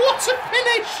 what a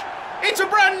finish! It's a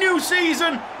brand new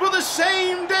season, but the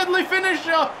same deadly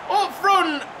finisher up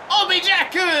front. Obbi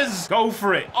Jackers! Go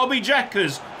for it. Obbi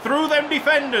Jackers through them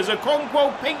defenders.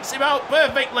 Okonkwo pinks him out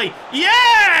perfectly.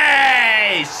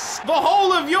 Yes! The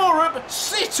whole of Europe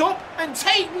sit up and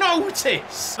take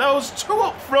notice. Those 2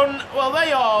 up front, well,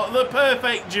 they are the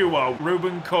perfect duo.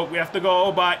 Ruben Cook, we have to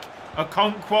go back.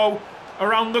 Okonkwo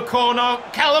around the corner.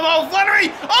 Callum O'Flannery.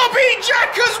 Obbi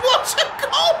Jackers, what a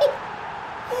goal!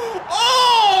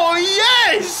 Oh,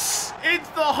 yes! It's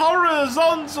the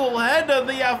horizontal header,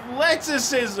 the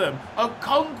athleticism,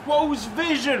 Okonkwo's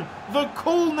vision, the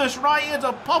coolness right here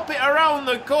to pop it around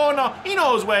the corner. He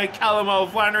knows where Callum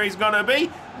O'Flannery's going to be.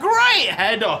 Great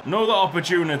header. Another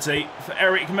opportunity for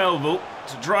Eric Melville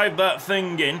to drive that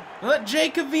thing in. Let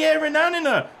Jacob Vieira in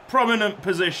a prominent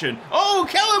position. Oh,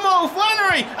 Callum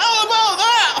O'Flannery! How about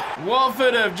that?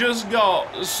 Watford have just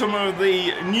got some of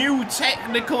the new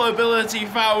technical ability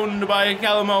found by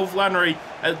Callum O'Flannery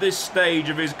at this stage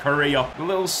of his career. A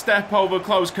little step over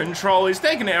close control. He's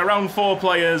taking it around 4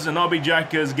 players and Obbi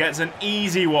Jackers gets an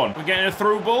easy one. We're getting a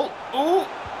through ball. Oh,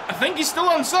 I think he's still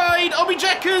onside. Obbi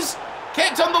Jackers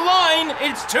kept on the line.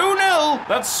 It's 2-0.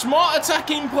 That's smart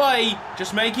attacking play.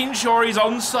 Just making sure he's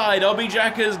onside. Obbi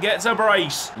Jackers gets a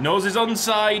brace. He knows he's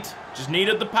onside. Just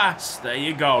needed the pass. There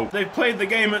you go. They've played the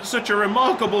game at such a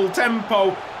remarkable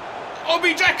tempo.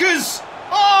 Obbi Jackers!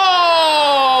 Oh!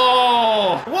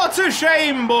 What a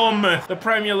shame, Bournemouth. The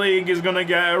Premier League is going to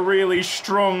get a really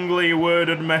strongly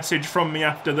worded message from me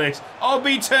after this.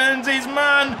 Obbi turns his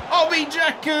man. Obbi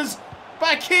Jackers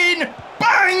back in.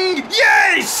 Bang!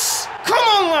 Yes! Come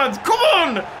on, lads, come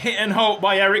on! Hit and hope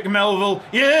by Eric Melville.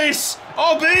 Yes!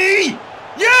 Obbi!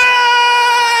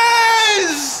 Yes!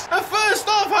 A first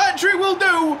half hat-trick will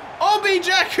do. Obbi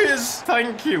Jackers.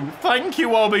 Thank you,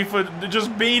 Obbi, for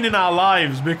just being in our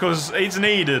lives because it's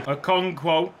needed.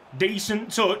 Okonkwo,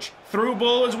 decent touch. Through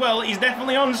ball as well. He's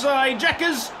definitely onside.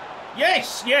 Jackers.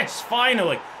 Yes,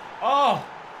 finally. Oh,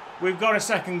 we've got a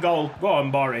second goal. Go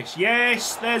on, Boris.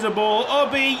 Yes, there's a ball.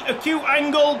 Obbi, acute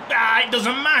angle. It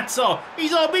doesn't matter.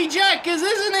 He's Obbi Jackers,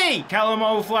 isn't he? Callum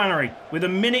O'Flannery with a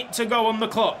minute to go on the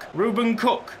clock. Ruben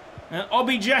Cook.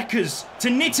 Obbi Jackers to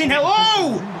Knitting.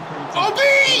 Hello!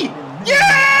 Obbi!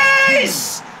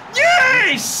 Yes!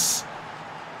 Yes!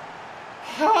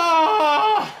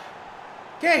 Ah!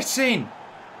 Get in.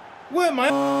 Work my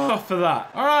off for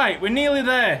that. All right, we're nearly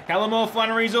there. Callum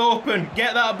O'Flannery's open.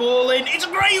 Get that ball in. It's a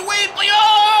great win.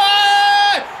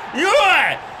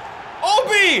 Yeah!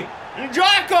 Obbi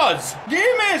Jackers,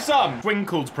 give me some.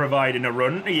 Twinkle's providing a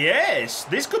run. Yes,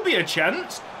 this could be a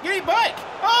chance. Get it back.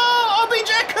 Oh, Obbi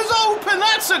Jackers open.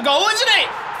 That's a goal, isn't it?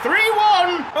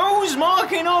 3-1. Who's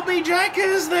marking Obbi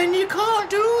Jackers? Then you can't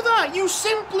do that. You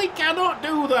simply cannot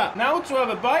do that. Now to have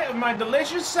a bite of my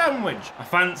delicious sandwich. I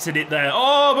fancied it there.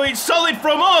 Oh, but it's solid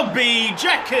from Obbi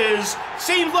Jackers.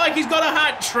 Seems like he's got a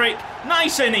hat-trick.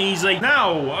 Nice and easy.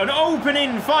 Now, an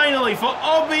opening finally for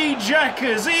Obbi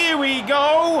Jackers. Here we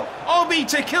go. Obbi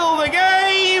to kill the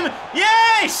game.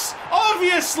 Yes!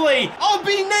 Obviously!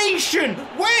 Obbi Nation!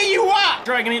 Where you at?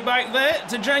 Dragging it back there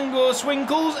to Django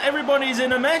Swinkles. Everybody's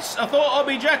in a mess. I thought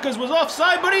Obbi Jackers was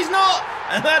offside, but he's not.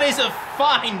 And that is a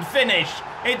fine finish.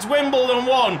 It's Wimbledon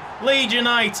 1, Leeds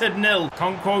United 0.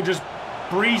 Okonkwo just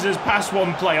breezes past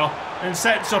one player and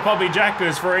sets up Obbi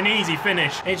Jackers for an easy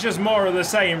finish. It's just more of the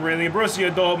same, really.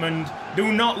 Borussia Dortmund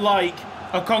do not like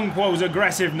Okonkwo's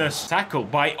aggressiveness.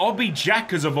 Tackled by Obbi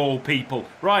Jackers of all people.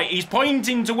 Right, he's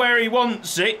pointing to where he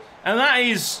wants it, and that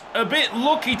is a bit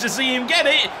lucky to see him get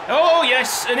it. Oh,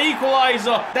 yes, an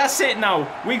equaliser. That's it now.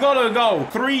 We gotta go.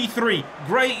 3-3.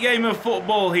 Great game of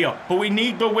football here, but we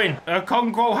need the win.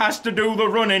 Okonkwo has to do the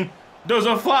running. Does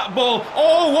a flat ball.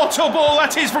 Oh, what a ball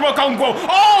that is from Okonkwo.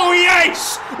 Oh,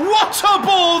 yes! What a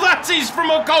ball that is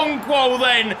from Okonkwo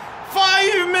then.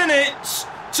 5 minutes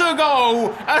to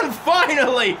go. And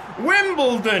finally,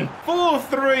 Wimbledon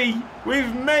 4-3.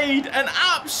 We've made an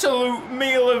absolute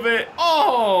meal of it.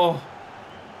 Oh,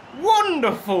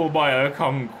 wonderful by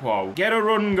Okonkwo. Get a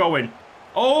run going.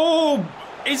 Oh,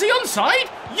 is he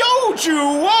onside?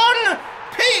 Yoju won.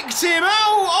 Picked him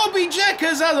out. Obbi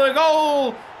Jackers has a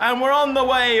goal. And we're on the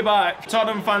way back.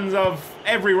 Tottenham fans have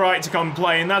every right to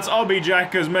complain. That's Obbi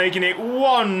Jackers making it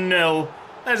 1-0.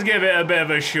 Let's give it a bit of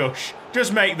a shush.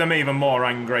 Just make them even more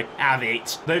angry. Have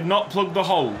it. They've not plugged the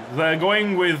hole. They're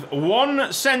going with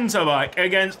one centre-back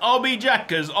against Obbi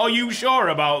Jackers. Are you sure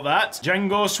about that?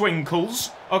 Django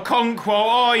Swinkles. Okonkwo.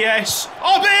 Oh, yes.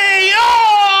 Obbi!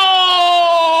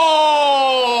 Oh!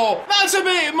 That's a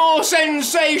bit more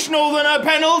sensational than a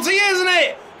penalty, isn't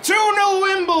it? 2-0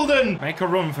 Wimbledon. Make a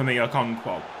run for me,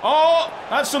 Okonkwo. Oh,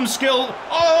 that's some skill.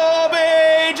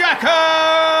 Obbi Jackers!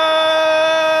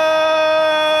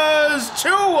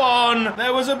 2-1.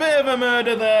 There was a bit of a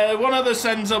murder there. One of the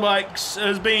centre-backs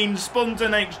has been spun to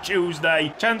next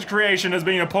Tuesday. Chance creation has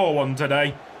been a poor one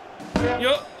today.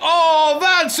 Oh,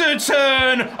 that's a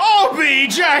turn. Obbi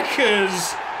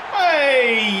Jackers.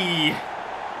 Hey.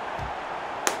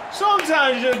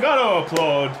 Sometimes you've got to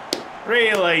applaud.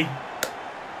 Really.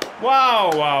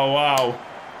 Wow.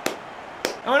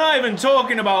 And we're not even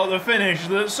talking about the finish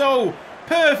that's so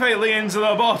perfectly into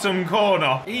the bottom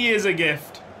corner. He is a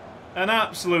gift. An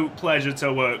absolute pleasure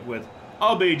to work with.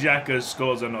 Obbi Jackers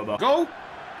scores another. Go.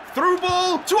 Through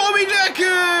ball to Obbi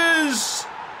Jackers.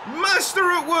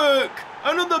 Master at work.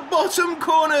 Another bottom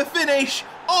corner finish.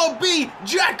 Obbi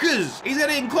Jackers. He's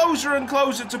getting closer and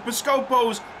closer to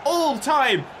Piscopo's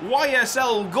all-time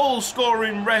YSL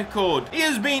goal-scoring record. He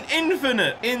has been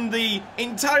infinite in the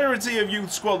entirety of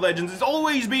Youth Squad Legends. It's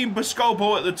always been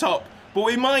Piscopo at the top, but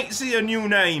we might see a new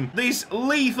name. This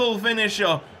lethal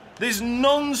finisher, this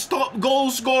non-stop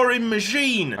goal-scoring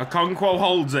machine. Okonkwo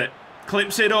holds it,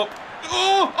 clips it up.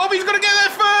 Oh, Obbi's going to get there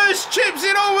first. Chips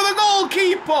it over the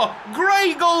goalkeeper.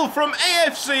 Great goal from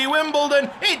AFC Wimbledon.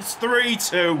 It's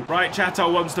 3-2. Right, Chato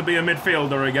wants to be a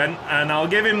midfielder again, and I'll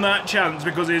give him that chance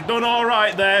because he's done all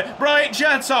right there. Bright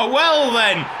Chato, well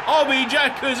then. Obbi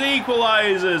Jackers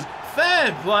equalises.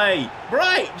 Fair play.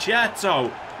 Bright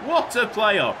Chato. What a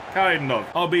player. Kind of.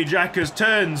 Obbi Jackers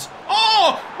turns.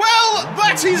 Oh, well,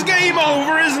 that is game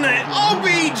over, isn't it?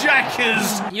 Obbi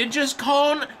Jackers. You just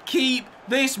can't keep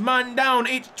this man down.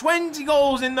 It's 20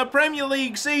 goals in the Premier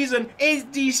League season. It's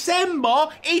December.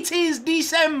 It is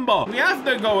December. We have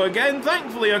to go again.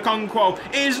 Thankfully, Okonkwo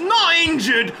is not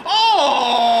injured.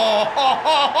 Oh!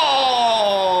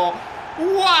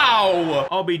 Wow!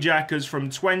 Obbi Jackers from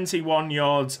 21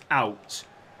 yards out.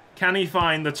 Can he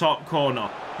find the top corner?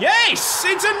 Yes!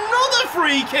 It's another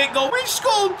free kick goal. We've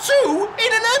scored 2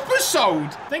 in an episode.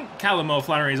 I think Callum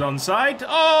O'Flaherty's onside.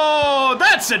 Oh,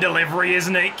 that's a delivery,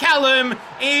 isn't it? Callum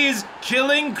is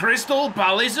killing Crystal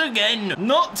Palace again.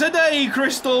 Not today,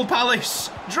 Crystal Palace.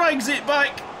 Drags it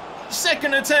back.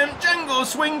 Second attempt, Django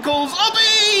Swinkles.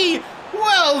 Obbi!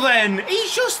 Well then,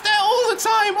 he's just there all the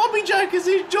time. Obbi Jackers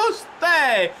is just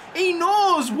there. He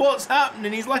knows what's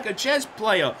happening. He's like a chess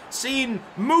player, seeing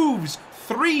moves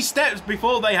 3 steps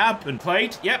before they happen.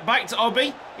 Played. Yep, back to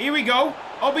Obbi. Here we go.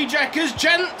 Obbi Jackers,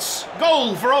 chance.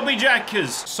 Goal for Obbi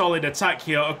Jackers. Solid attack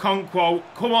here. Okonkwo.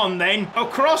 Come on then.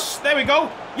 Across. There we go.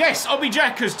 Yes, Obbi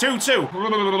Jackers, 2-2.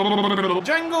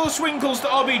 Django Swinkles to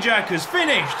Obbi Jackers.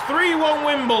 Finished. 3-1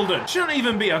 Wimbledon. Shouldn't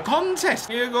even be a contest.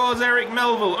 Here goes Eric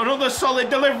Melville. Another solid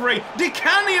delivery. Di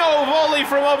Canio volley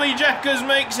from Obbi Jackers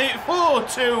makes it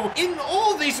 4-2. In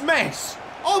all this mess,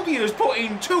 Obbi has put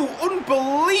in 2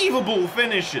 unbelievable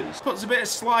finishes. Puts a bit of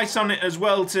slice on it as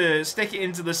well to stick it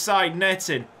into the side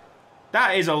netting.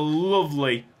 That is a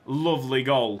lovely, lovely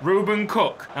goal. Ruben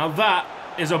Cook. Now that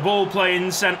is a ball-playing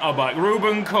centre-back.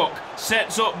 Ruben Cook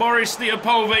sets up Boris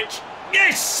Stiapovic.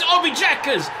 Yes! Obbi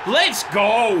Jackers! Let's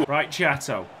go! Right,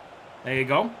 Chato. There you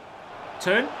go.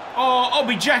 Turn. Oh,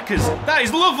 Obbi Jackers. That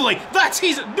is lovely. That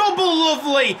is double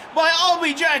lovely by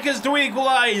Obbi Jackers to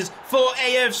equalise for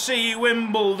AFC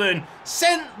Wimbledon.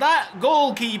 Sent that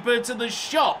goalkeeper to the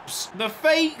shops. The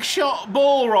fake shot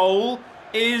ball roll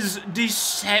is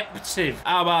deceptive.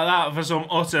 How about that for some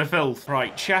utter filth?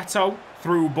 Right, Chato,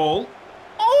 through ball.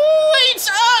 Oh, it's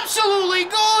absolutely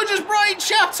gorgeous. Bright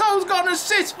Chato's got an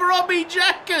assist for Obbi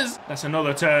Jackers. That's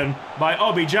another turn by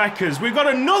Obbi Jackers. We've got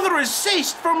another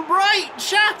assist from Bright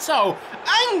Chato.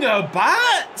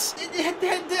 Angerbat?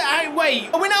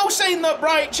 Wait, are we now saying that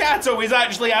Bright Chato is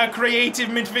actually our creative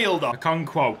midfielder?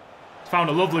 Okonkwo. Found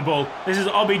a lovely ball. This is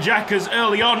Obbi Jackers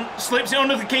early on. Slips it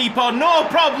under the keeper. No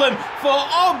problem for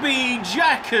Obbi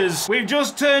Jackers. We've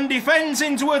just turned defence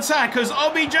into attack as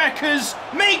Obbi Jackers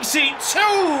makes it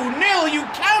 2-0. You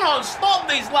cannot stop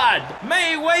this lad.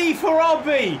 Make way for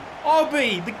Obbi.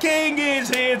 Obbi, the king is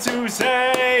here to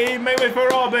say. Make way for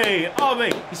Obbi.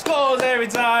 Obbi, he scores every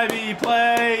time he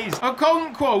plays.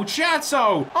 Okonkwo,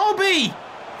 Chato. Obbi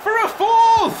for a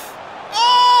 4th.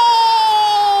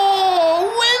 Oh,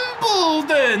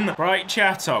 Wimbledon! Bright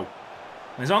Chato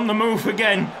is on the move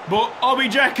again, but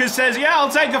Obbi Jackers says, yeah, I'll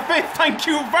take a 5th, thank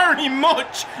you very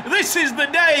much. This is the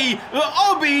day that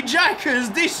Obbi Jackers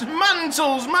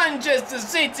dismantles Manchester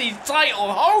City's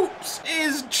title hopes.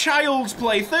 Is child's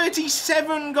play.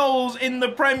 37 goals in the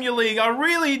Premier League. I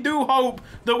really do hope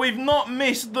that we've not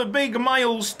missed the big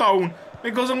milestone,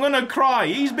 because I'm going to cry.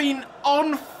 He's been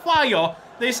on fire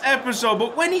this episode,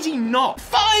 but when is he not?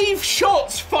 5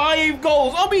 shots, 5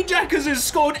 goals. Obbi Jackers has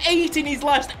scored 8 in his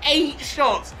last 8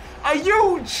 shots. Are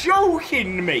you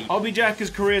joking me? Obbi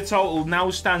Jackers' career total now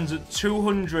stands at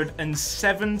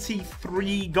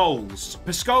 273 goals.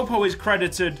 Piscopo is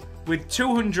credited with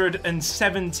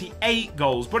 278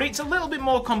 goals, but it's a little bit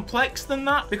more complex than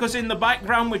that, because in the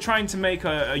background we're trying to make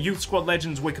a Youth Squad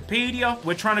Legends Wikipedia.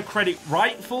 We're trying to credit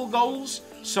rightful goals.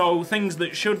 So things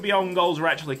that should be own goals are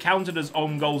actually counted as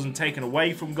own goals and taken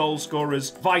away from goal scorers,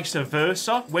 vice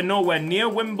versa. We're nowhere near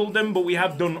Wimbledon, but we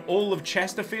have done all of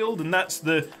Chesterfield, and that's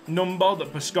the number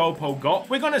that Piscopo got.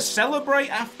 We're going to celebrate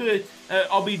after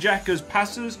Obbi Jackers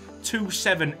passes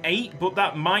 278, but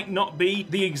that might not be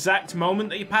the exact moment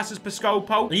that he passes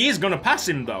Piscopo. He is going to pass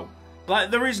him, though.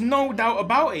 Like, there is no doubt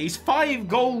about it. He's 5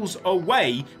 goals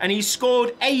away, and he's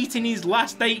scored 8 in his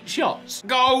last 8 shots.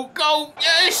 Go, go,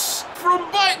 yes!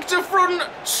 From back to front,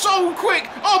 so quick.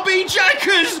 Obbi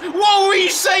Jackers, what are we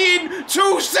saying?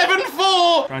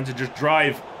 274! Trying to just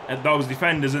drive at those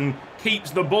defenders and keeps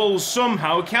the ball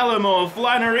somehow. Callum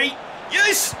O'Flaherty.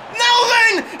 Yes! Now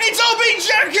then, it's Obbi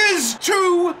Jackers!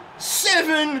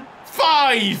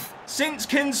 275. Since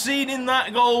conceding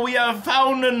that goal, we have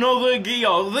found another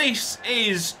gear. This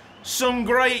is some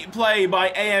great play by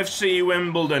AFC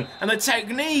Wimbledon. And the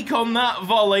technique on that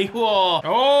volley, whoa.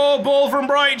 Oh, ball from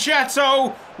Bright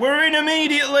Chato. We're in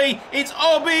immediately. It's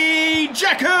Obbi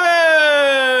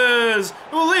Jackers,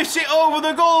 who lifts it over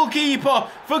the goalkeeper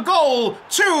for goal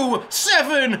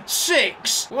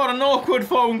 276. What an awkward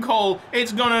phone call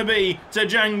it's gonna be to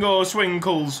Django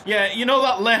Swinkles. Yeah, you know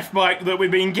that left back that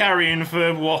we've been carrying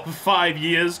for, what, 5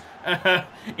 years?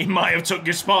 He might have took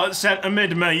your spot at centre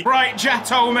mid, mate. Right,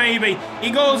 Chato, maybe. He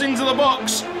goes into the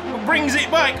box, brings it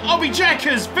back. Obbi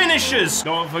Jackers finishes.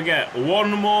 Don't forget,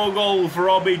 1 more goal for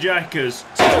Obbi Jackers.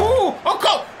 Oh,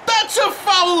 God, that's That's a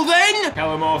foul then!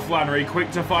 Callum O'Flannery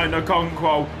quick to find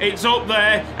Okonkwo. It's up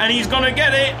there, and he's gonna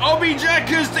get it. Obbi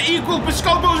Jackers to equal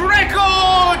Piscopo's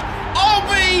record!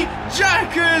 Obbi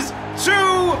Jackers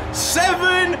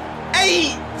 2-7-8!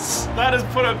 That has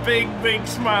put a big, big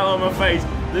smile on my face.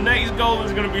 The next goal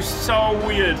is going to be so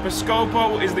weird.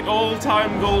 Piscopo is the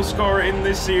all-time goal scorer in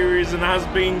this series and has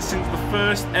been since the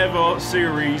first ever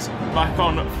series back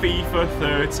on FIFA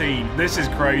 13. This is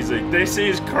crazy. This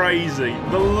is crazy.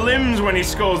 The limbs when he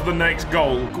scores the next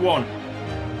goal. Go on.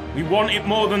 We want it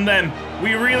more than them.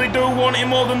 We really do want it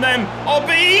more than them.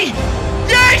 Obbi!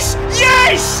 Yes!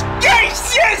 Yes!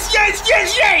 Yes! Yes! Yes!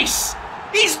 Yes! Yes!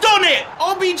 He's done it!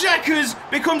 Obbi Jackers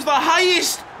becomes the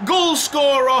highest goal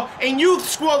scorer in Youth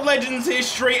Squad Legends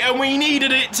history, and we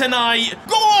needed it tonight.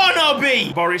 Go on,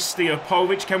 Obbi! Boris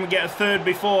Stiapovic, can we get a third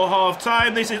before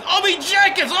half-time? This is Obbi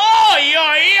Jackers! Oi,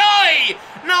 oi, oi!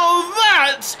 Now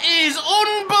that is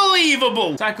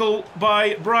unbelievable! Tackle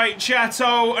by Bright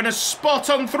Chatto, and a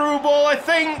spot-on through ball, I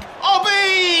think.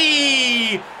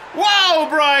 Obbi! Wow,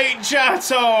 Bright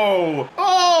Chatto!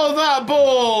 Oh, that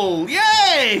ball!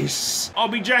 Yes!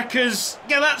 Obbi Jackers,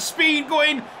 get that speed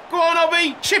going. Go on,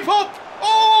 Obbi, chip up.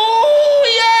 Oh,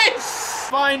 yes!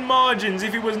 Fine margins.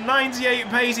 If he was 98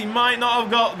 pace, he might not have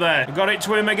got there. We got it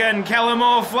to him again. Callum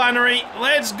O'Flannery.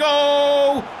 Let's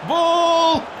go!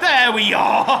 Ball! There we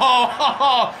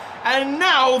are! And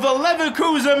now the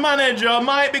Leverkusen manager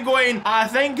might be going, I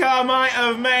think I might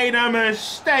have made a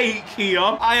mistake here.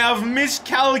 I have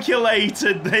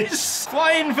miscalculated this.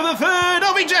 Flying for the third,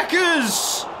 Obbi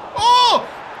Jackers. Oh!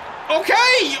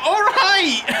 Okay, all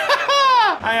right.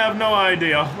 I have no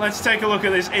idea. Let's take a look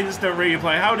at this instant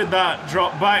replay. How did that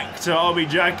drop back to Obbi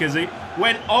Jackers? It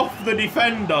went off the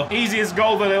defender. Easiest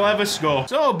goal that he'll ever score.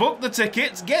 So book the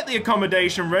tickets, get the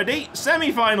accommodation ready.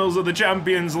 Semi-finals of the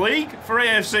Champions League for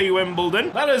AFC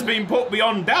Wimbledon. That has been put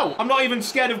beyond doubt. I'm not even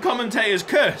scared of commentators'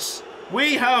 curse.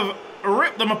 We have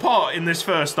ripped them apart in this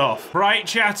first half. Bright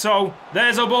Chatto,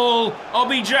 there's a ball.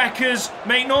 Obbi Jackers,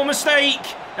 make no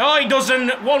mistake. Oh, he doesn't.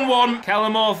 1-1.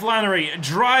 Callum O'Flannery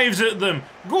drives at them.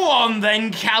 Go on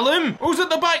then, Callum. Who's at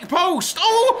the back post?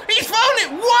 Oh, he's found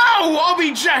it. Wow,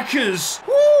 Obbi Jackers.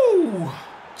 Woo.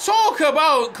 Talk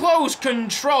about close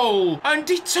control and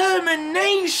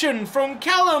determination from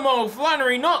Callum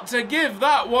O'Flannery not to give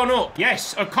that one up.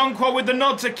 Yes, Okonkwo with the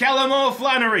nod to Callum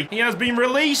O'Flannery. He has been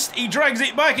released. He drags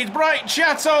it back. It's Bright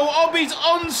Chatto. Obbi's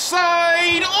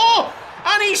onside. Oh!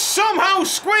 And he somehow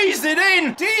squeezed it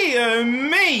in. Dear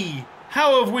me.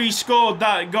 How have we scored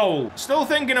that goal? Still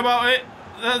thinking about it.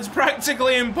 That's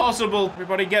practically impossible.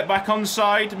 Everybody get back on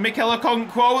side. Mikel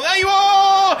Okonkwo. There you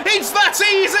are. It's that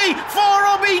easy for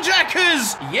Obbi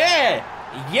Jackers. Yeah.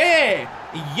 Yeah.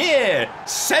 Yeah.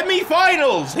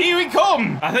 Semi-finals. Here we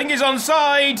come. I think he's on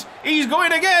side. He's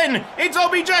going again. It's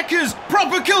Obbi Jackers.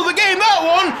 Proper kill the game, that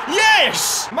one.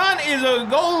 Yes. Man is a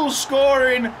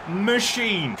goal-scoring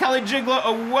machine. Khalid Jigler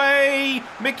away.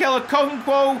 Mikel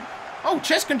Okonkwo. Oh,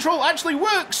 chest control actually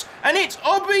works. And it's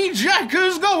Obbi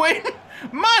Jackers going.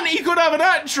 Man, he could have an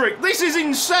hat-trick. This is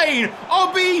insane.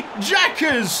 Obbi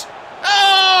Jackers.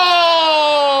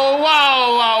 Oh,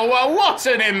 wow, wow, wow, what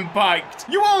an impact.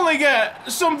 You only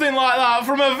get something like that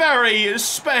from a very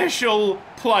special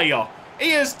player. He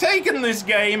has taken this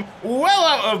game well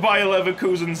out of Bayer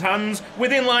Leverkusen's hands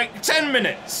within like 10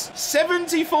 minutes.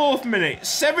 74th minute,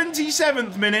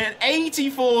 77th minute,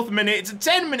 84th minute. It's a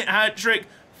 10-minute hat-trick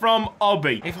from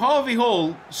Obbi. If Harvey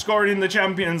Hall scoring in the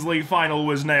Champions League final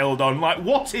was nailed on, like,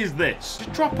 what is this?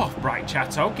 Just drop off, Bright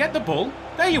Chatto. Get the ball.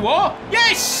 There you are.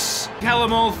 Yes!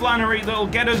 Callum O'Flannery that'll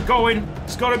get us going.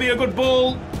 It's got to be a good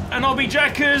ball. And Obbi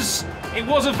Jackers. It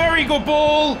was a very good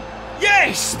ball.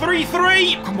 Yes!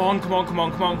 3-3. Come on, come on, come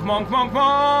on, come on, come on, come on, come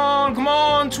on, come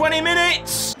on. 20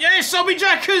 minutes. Yes, Obbi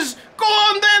Jackers. Go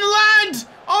on then, lad.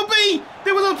 Obbi,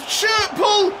 there was a shirt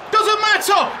pull. Doesn't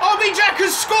matter. Obbi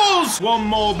Jackers scores. One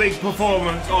more big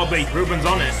performance. Obbi. Ruben's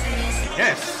on it.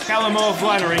 Yes. Callum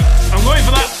O'Flannery. I'm going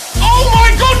for that. Oh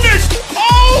my goodness.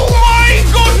 Oh my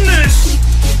goodness.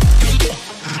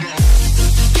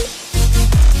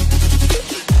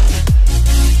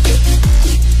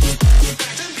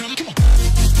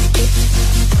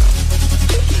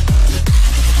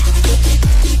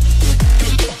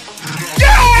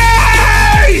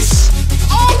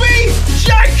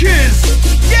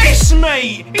 Yes,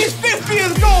 mate! His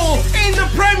 50th goal in the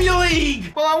Premier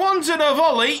League! Well, I wanted a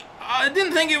volley. I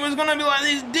didn't think it was going to be like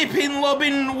this dipping,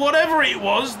 lobbing, whatever it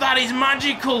was. That is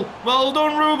magical. Well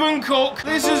done, Ruben Cook.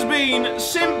 This has been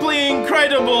simply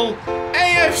incredible.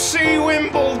 AFC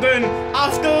Wimbledon,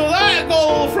 after that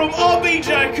goal from Obbi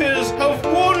Jackers, have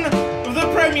won the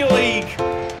Premier League.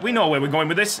 We We know where we're going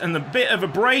with this. And the bit of a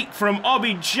break from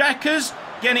Obbi Jackers,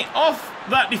 getting it off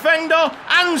that defender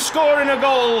and scoring a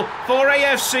goal for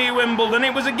AFC Wimbledon.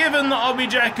 It was a given that Obbi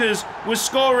Jackers was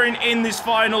scoring in this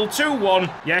final. 2-1.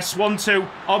 Yes, 1-2.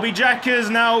 Obbi Jackers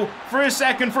now for a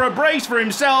second for a brace for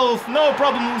himself. No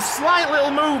problem. Slight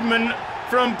little movement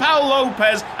from Paul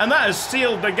Lopez, and that has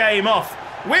sealed the game off.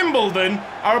 Wimbledon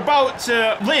are about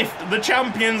to lift the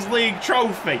Champions League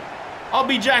trophy.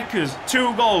 Obbi Jackers,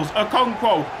 2 goals.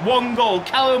 Okonkwo, 1 goal.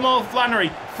 Callum O'Flannery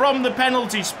from the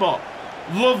penalty spot.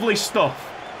 Lovely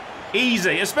stuff.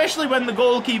 Easy, especially when the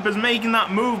goalkeeper's making that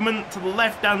movement to the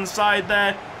left-hand side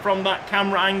there from that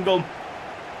camera angle.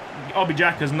 Obbi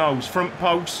Jackers knows. Front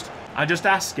post. I just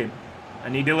ask him,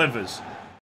 and he delivers.